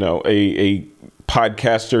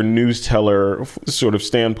podcaster, news teller sort of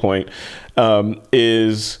standpoint,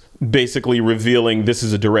 is basically revealing this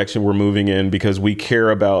is a direction we're moving in, because we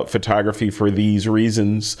care about photography for these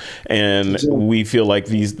reasons, and we feel like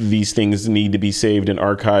these things need to be saved and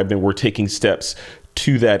archived, and we're taking steps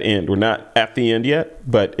to that end. We're not at the end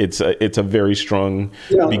yet, but it's a very strong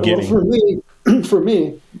beginning. Well, for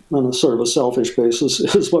me, on a sort of a selfish basis,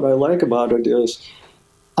 is what I like about it is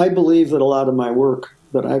I believe that a lot of my work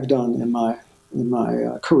that I've done in my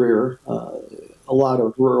career, a lot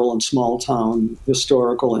of rural and small town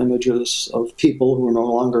historical images of people who are no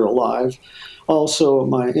longer alive. Also,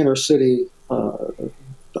 my inner city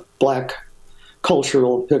black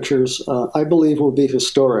cultural pictures, I believe, will be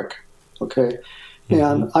historic. Okay,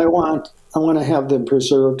 and I want to have them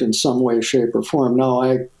preserved in some way, shape, or form. Now,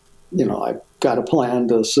 I've got a plan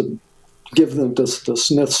to give them to the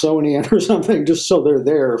Smithsonian or something, just so they're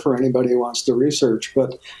there for anybody who wants to research.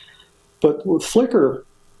 But with Flickr,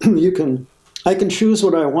 I can choose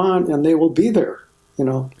what I want, and they will be there.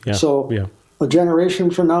 Yeah. So Yeah. a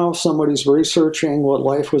generation from now, if somebody's researching what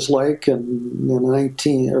life was like in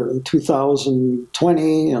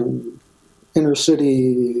 2020 and inner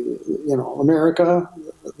city, America,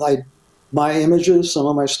 my images, some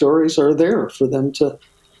of my stories are there for them to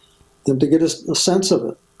get a sense of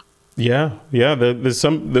it. Yeah. Yeah. There's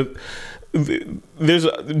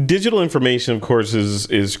digital information, of course,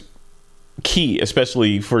 is key,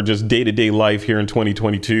 especially for just day-to-day life here in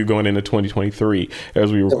 2022 going into 2023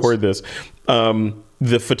 as we record this.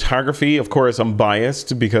 The photography, of course, I'm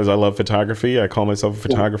biased because I love photography. I call myself a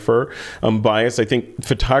photographer. I'm biased. I think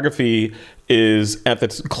photography is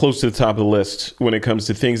close to the top of the list when it comes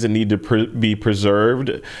to things that need to be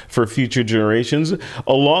preserved for future generations.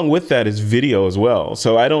 Along with that is video as well.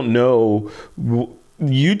 So I don't know,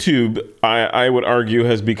 YouTube, I would argue,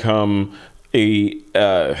 has become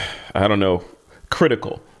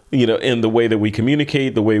critical, in the way that we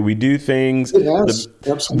communicate, the way we do things,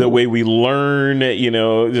 the way we learn,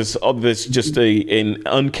 just an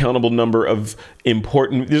uncountable number of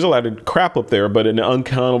important, there's a lot of crap up there, but an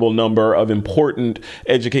uncountable number of important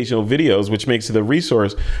educational videos, which makes it a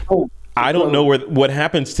resource. I don't know what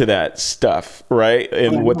happens to that stuff, right?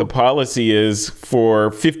 And what the policy is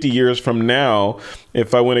for 50 years from now.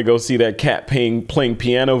 If I want to go see that cat playing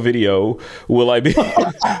piano video, will I be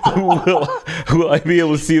will I be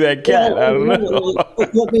able to see that cat? I don't know.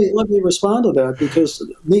 Let me respond to that, because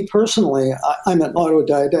me personally, I'm an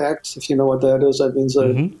autodidact. If you know what that is, that means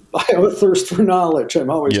I have a thirst for knowledge. I'm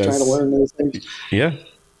always trying to learn new things. Yeah.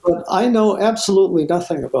 But I know absolutely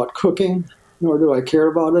nothing about cooking, nor do I care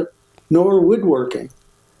about it, nor woodworking.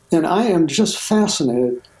 And I am just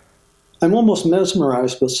fascinated. I'm almost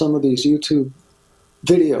mesmerized with some of these YouTube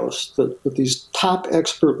videos with these top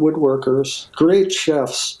expert woodworkers, great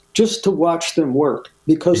chefs, just to watch them work,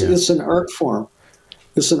 because it's an art form.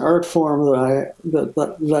 It's an art form that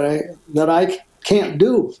I can't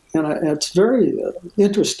do, and it's very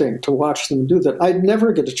interesting to watch them do that. I'd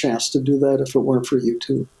never get a chance to do that if it weren't for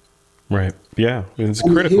YouTube. Right. Yeah, it's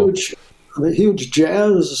critical. I'm a huge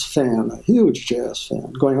jazz fan,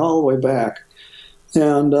 going all the way back.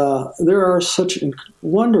 And there are such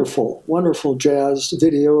wonderful, wonderful jazz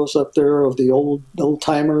videos up there of the old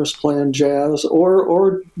timers playing jazz,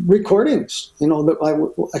 or recordings,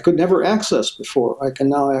 that I could never access before. I can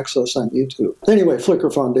now access on YouTube. Anyway,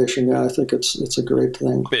 Flickr Foundation, I think it's a great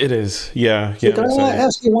thing. It is, yeah. Can I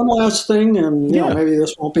ask you one last thing? And maybe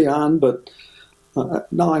this won't be on, but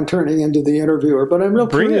now I'm turning into the interviewer. But I'm real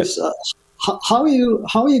curious. How you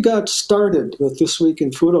got started with This Week in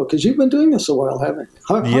Foodie? Because you've been doing this a while, haven't you?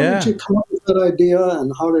 How did you come up with that idea,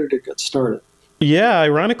 and how did it get started? Yeah,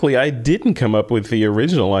 ironically, I didn't come up with the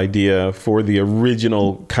original idea for the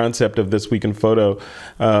original concept of This Week in Photo.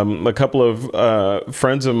 A couple of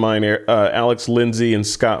friends of mine, Alex Lindsay and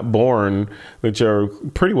Scott Bourne, which are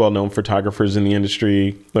pretty well-known photographers in the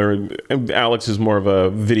industry. Alex is more of a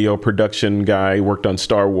video production guy, worked on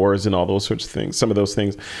Star Wars and all those sorts of things, some of those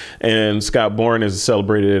things. And Scott Bourne is a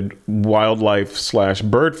celebrated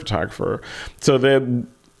wildlife/bird photographer. So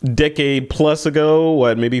decade plus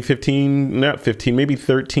ago, maybe 13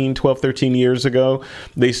 years ago,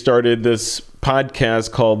 they started this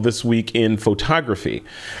podcast called This Week in Photography.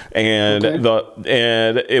 And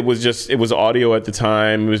it was audio at the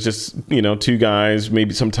time. It was just, two guys,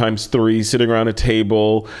 maybe sometimes three, sitting around a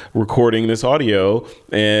table recording this audio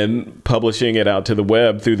and publishing it out to the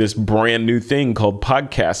web through this brand new thing called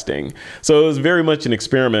podcasting. So it was very much an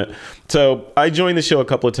experiment. So I joined the show a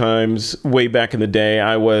couple of times way back in the day.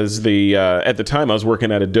 I was at the time I was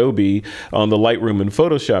working at Adobe on the Lightroom and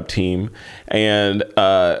Photoshop team. And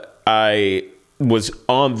I was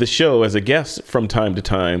on the show as a guest from time to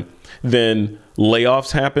time. Then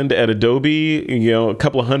layoffs happened at Adobe. A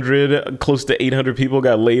couple of hundred, close to 800 people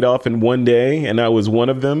got laid off in one day, and I was one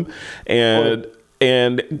of them. And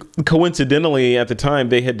coincidentally, at the time,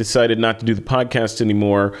 they had decided not to do the podcast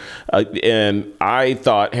anymore. And I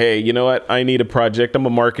thought, hey, you know what? I need a project. I'm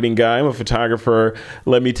a marketing guy. I'm a photographer.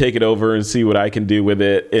 Let me take it over and see what I can do with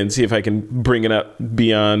it, and see if I can bring it up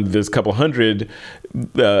beyond this couple hundred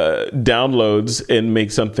downloads and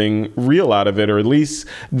make something real out of it. Or at least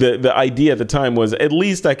the idea at the time was, at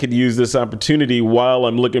least I could use this opportunity while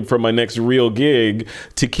I'm looking for my next real gig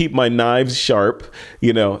to keep my knives sharp,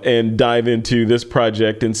 and dive into this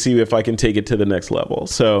project and see if I can take it to the next level.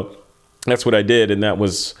 So that's what I did, and that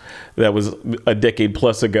was a decade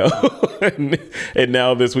plus ago. and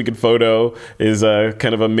now This Week in Photo is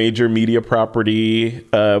kind of a major media property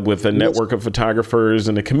with a network of photographers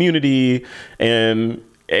and a community, and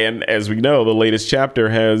And as we know, the latest chapter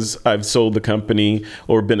I've sold the company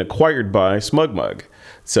or been acquired by SmugMug.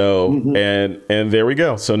 So, and there we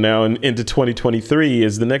go. So now into 2023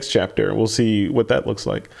 is the next chapter. We'll see what that looks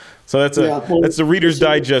like. So that's the Reader's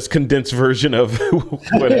Digest condensed version of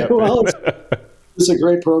what happened. Well, it's a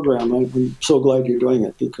great program. I'm so glad you're doing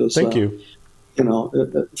it because thank you.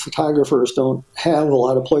 Photographers don't have a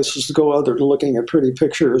lot of places to go other than looking at pretty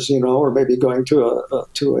pictures, or maybe going to a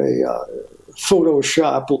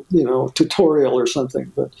Photoshop, tutorial or something.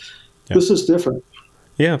 But this is different.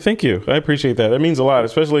 Yeah, thank you. I appreciate that. That means a lot,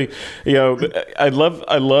 especially, I love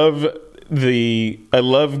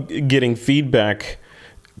getting feedback.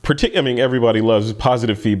 Everybody loves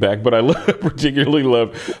positive feedback, but I particularly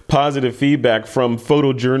love positive feedback from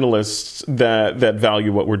photojournalists that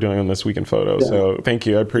value what we're doing on This Week in Photo. Yeah. So thank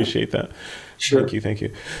you. I appreciate that. Sure. Thank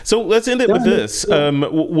you. So let's end it with this.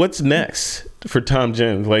 What's next for Tom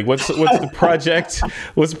Jens? Like, what's the project?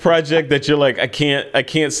 What's the project that you're like, I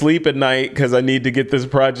can't sleep at night because I need to get this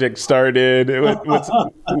project started?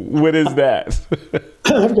 What is that?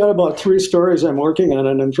 I've got about 3 stories I'm working on,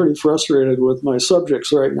 and I'm pretty frustrated with my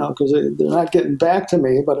subjects right now because they're not getting back to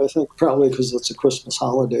me. But I think probably because it's the Christmas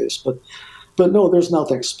holidays. But no, there's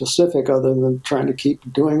nothing specific other than trying to keep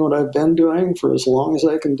doing what I've been doing for as long as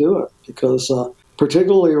I can do it. Because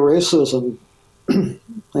particularly racism and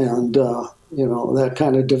that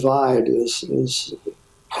kind of divide is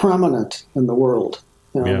prominent in the world.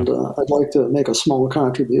 And I'd like to make a small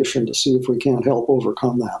contribution to see if we can't help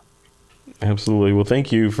overcome that. Absolutely. Well,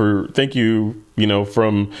 thank you, from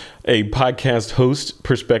a podcast host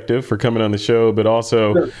perspective for coming on the show, but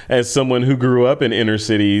also as someone who grew up in inner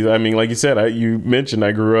cities. I mean, like you said, you mentioned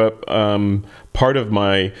I grew up, part of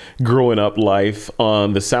my growing up life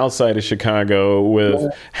on the south side of Chicago with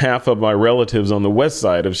half of my relatives on the west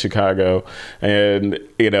side of Chicago. And,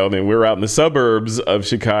 then we were out in the suburbs of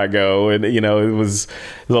Chicago, and, it was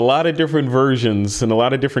a lot of different versions and a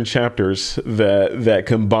lot of different chapters that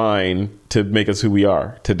combine to make us who we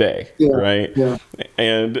are today. Right. Yeah.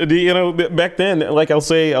 And, back then, like I'll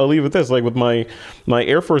leave with this, like with my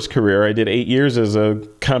Air Force career, I did 8 years as a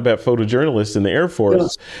combat photojournalist in the Air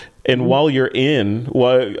Force. Yeah. And while you're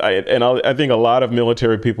I think a lot of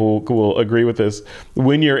military people will agree with this.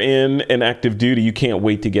 When you're in an active duty, you can't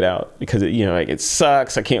wait to get out because it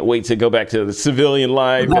sucks. I can't wait to go back to the civilian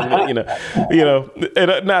life. And,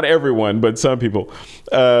 and not everyone, but some people.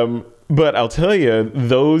 But I'll tell you,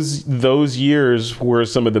 those years were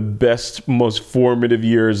some of the best, most formative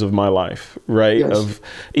years of my life, right? Yes. Of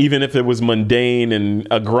even if it was mundane and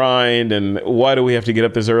a grind and why do we have to get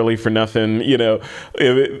up this early for nothing,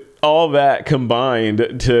 all that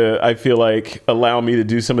combined to, I feel like, allow me to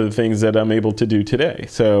do some of the things that I'm able to do today.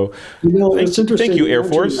 So it's interesting. Thank you, Air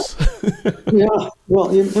Force. Yeah.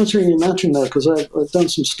 Well, interesting you mentioned that because I've done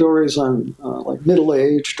some stories on like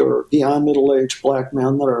middle-aged or beyond middle-aged black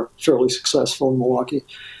men that are fairly successful in Milwaukee.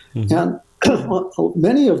 Mm-hmm. And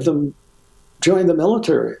many of them joined the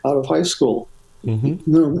military out of high school,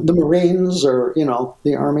 the Marines or,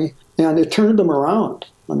 the Army, and it turned them around.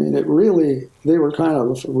 I mean, they were kind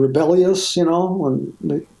of rebellious, they're not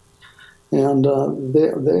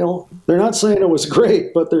saying it was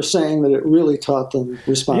great, but they're saying that it really taught them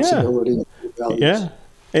responsibility and values. Yeah.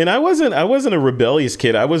 And I wasn't a rebellious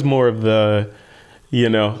kid. I was more of the,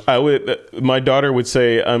 my daughter would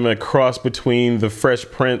say I'm a cross between the Fresh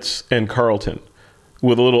Prince and Carlton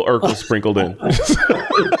with a little Urkel sprinkled in.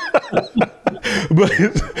 But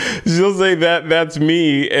she'll say that's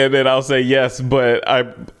me, and then I'll say yes, but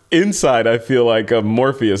inside I feel like a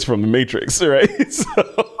Morpheus from the Matrix, right? So.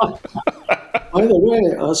 By the way,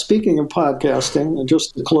 speaking of podcasting, and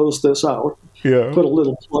just to close this out, put a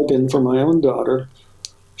little plug in for my own daughter.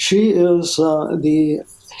 She is the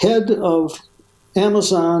head of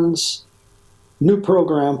Amazon's new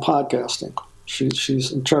program, podcasting.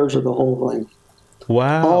 She's in charge of the whole thing.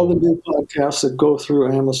 Wow! All the new podcasts that go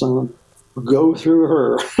through Amazon go through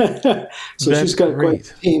her. So she's got quite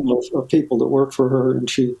a team of people that work for her, and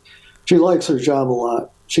she likes her job a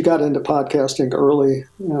lot. She got into podcasting early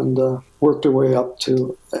and worked her way up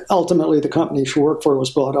to, ultimately the company she worked for was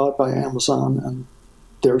bought out by Amazon, and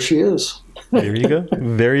there she is. There you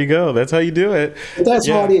go. That's how you do it. But that's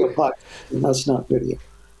audio podcasting. That's not video.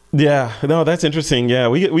 Yeah, no, that's interesting. Yeah,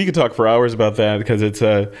 we could talk for hours about that because it's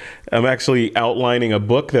I'm actually outlining a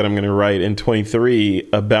book that I'm going to write in 2023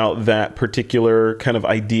 about that particular kind of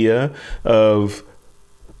idea of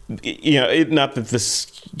not that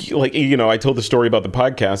this, I told the story about the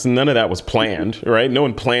podcast, and none of that was planned, right? No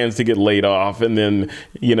one plans to get laid off and then,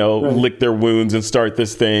 lick their wounds and start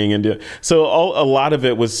this thing. And so a lot of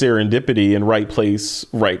it was serendipity and right place,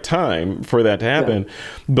 right time for that to happen. Yeah.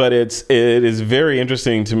 But it is very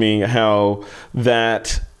interesting to me how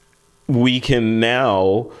that we can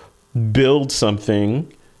now build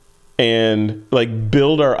something and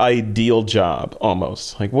build our ideal job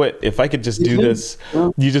almost. What if I could just do this?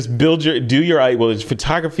 You just it's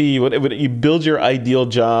photography, you build your ideal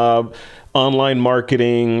job, online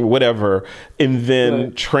marketing, whatever, and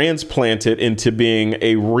then transplant it into being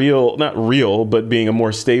a being a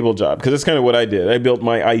more stable job. Because that's kind of what I did. I built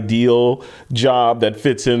my ideal job that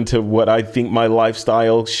fits into what I think my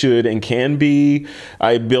lifestyle should and can be.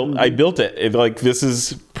 I built it. This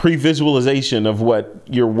is pre-visualization of what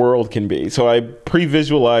your world can be. So I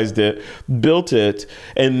pre-visualized it, built it,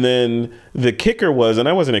 and then the kicker was, and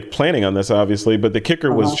I wasn't planning on this obviously, but the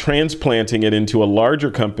kicker was transplanting it into a larger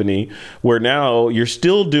company where now you're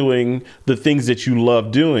still doing the things that you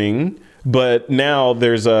love doing, but now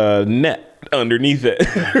there's a net underneath it,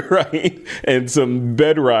 right? And some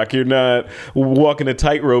bedrock. You're not walking a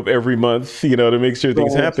tightrope every month, to make sure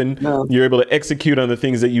things happen. No. You're able to execute on the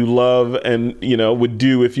things that you love and, would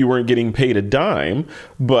do if you weren't getting paid a dime,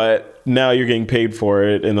 but now you're getting paid for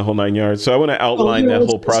it in the whole 9 yards. So I want to outline that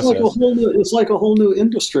whole process. It's like a whole new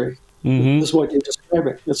industry. Mm-hmm. Is what you're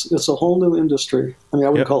describing. It's a whole new industry. I mean, I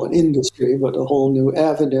wouldn't call it industry, but a whole new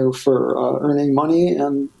avenue for earning money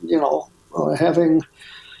and, having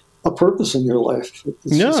a purpose in your life.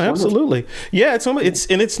 Absolutely. Yeah,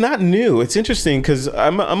 it's not new. It's interesting because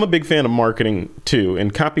I'm a big fan of marketing too,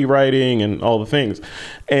 and copywriting and all the things.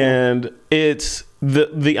 And it's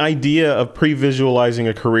the idea of pre-visualizing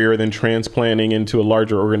a career, then transplanting into a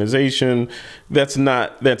larger organization. That's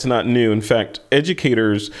not new. In fact,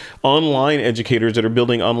 online educators that are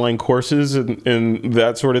building online courses and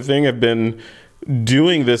that sort of thing have been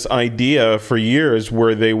doing this idea for years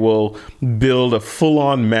where they will build a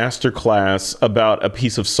full-on masterclass about a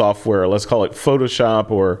piece of software. Let's call it Photoshop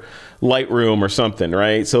or Lightroom or something,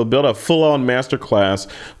 right? So build a full-on masterclass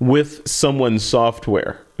with someone's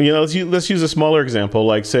software. Let's use a smaller example,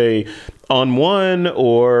 like say On1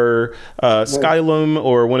 or Skylum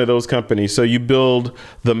or one of those companies. So you build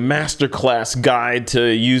the masterclass guide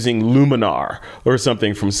to using Luminar or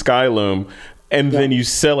something from Skylum. And then you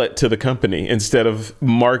sell it to the company instead of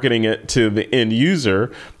marketing it to the end user.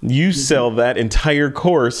 You sell that entire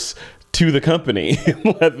course to the company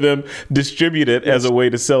and let them distribute it as a way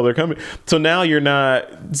to sell their company. So now you're not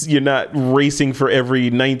racing for every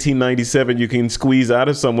 1997 you can squeeze out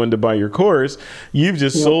of someone to buy your course. You've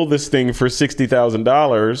just sold this thing for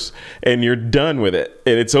 $60,000 and you're done with it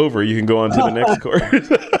and it's over. You can go on to the next course.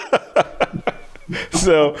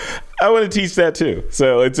 So I want to teach that too.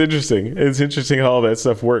 So it's interesting. It's interesting how all that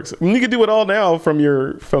stuff works. And you can do it all now from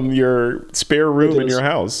your spare room in your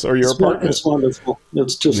house or your apartment. It's wonderful.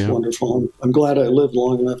 It's just wonderful. I'm glad I lived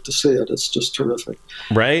long enough to see it. It's just terrific.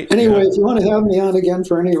 Right. Anyway, if you want to have me on again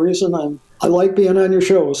for any reason, I like being on your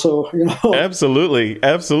show. So, Absolutely.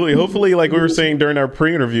 Hopefully, like we were saying during our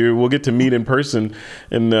pre-interview, we'll get to meet in person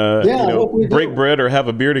and break bread or have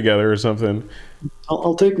a beer together or something.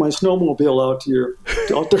 I'll take my snowmobile out there.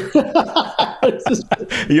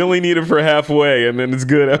 You only need it for halfway, and then it's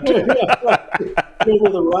good after. Go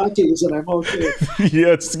to the Rockies, and I'm okay.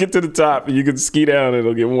 Yeah, just get to the top, and you can ski down, and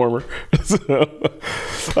it'll get warmer.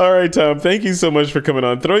 All right, Tom. Thank you so much for coming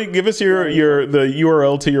on. Give us the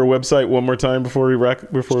URL to your website one more time before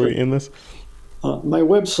we end this. My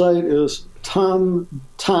website is Tom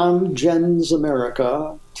Jenz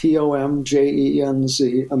America.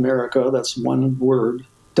 TOMJENZ America, that's one word,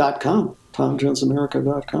 .com,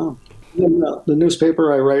 TomJensAmerica.com. And, the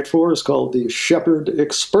newspaper I write for is called the Shepherd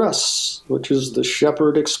Express, which is the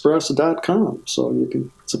shepherdexpress.com. So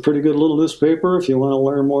it's a pretty good little newspaper if you want to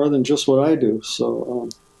learn more than just what I do. So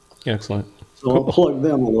excellent. So cool. I'll plug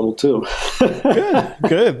them a little too.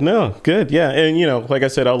 Good. No, good. Yeah. And, like I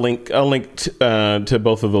said, I'll link to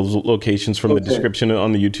both of those locations from the description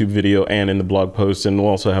on the YouTube video and in the blog post. And we'll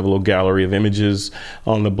also have a little gallery of images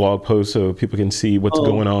on the blog post so people can see what's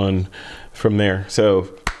going on from there. So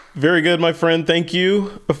very good, my friend. Thank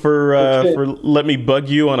you for letting me bug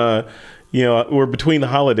you on we're between the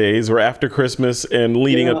holidays. We're after Christmas and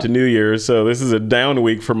leading up to New Year's. So this is a down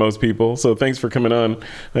week for most people. So thanks for coming on.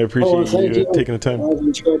 I appreciate you taking the time. I've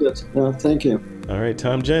enjoyed it. Thank you. All right,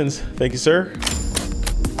 Tom Jenz. Thank you, sir.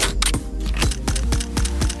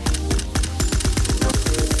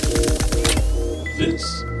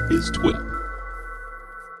 This is TWIP.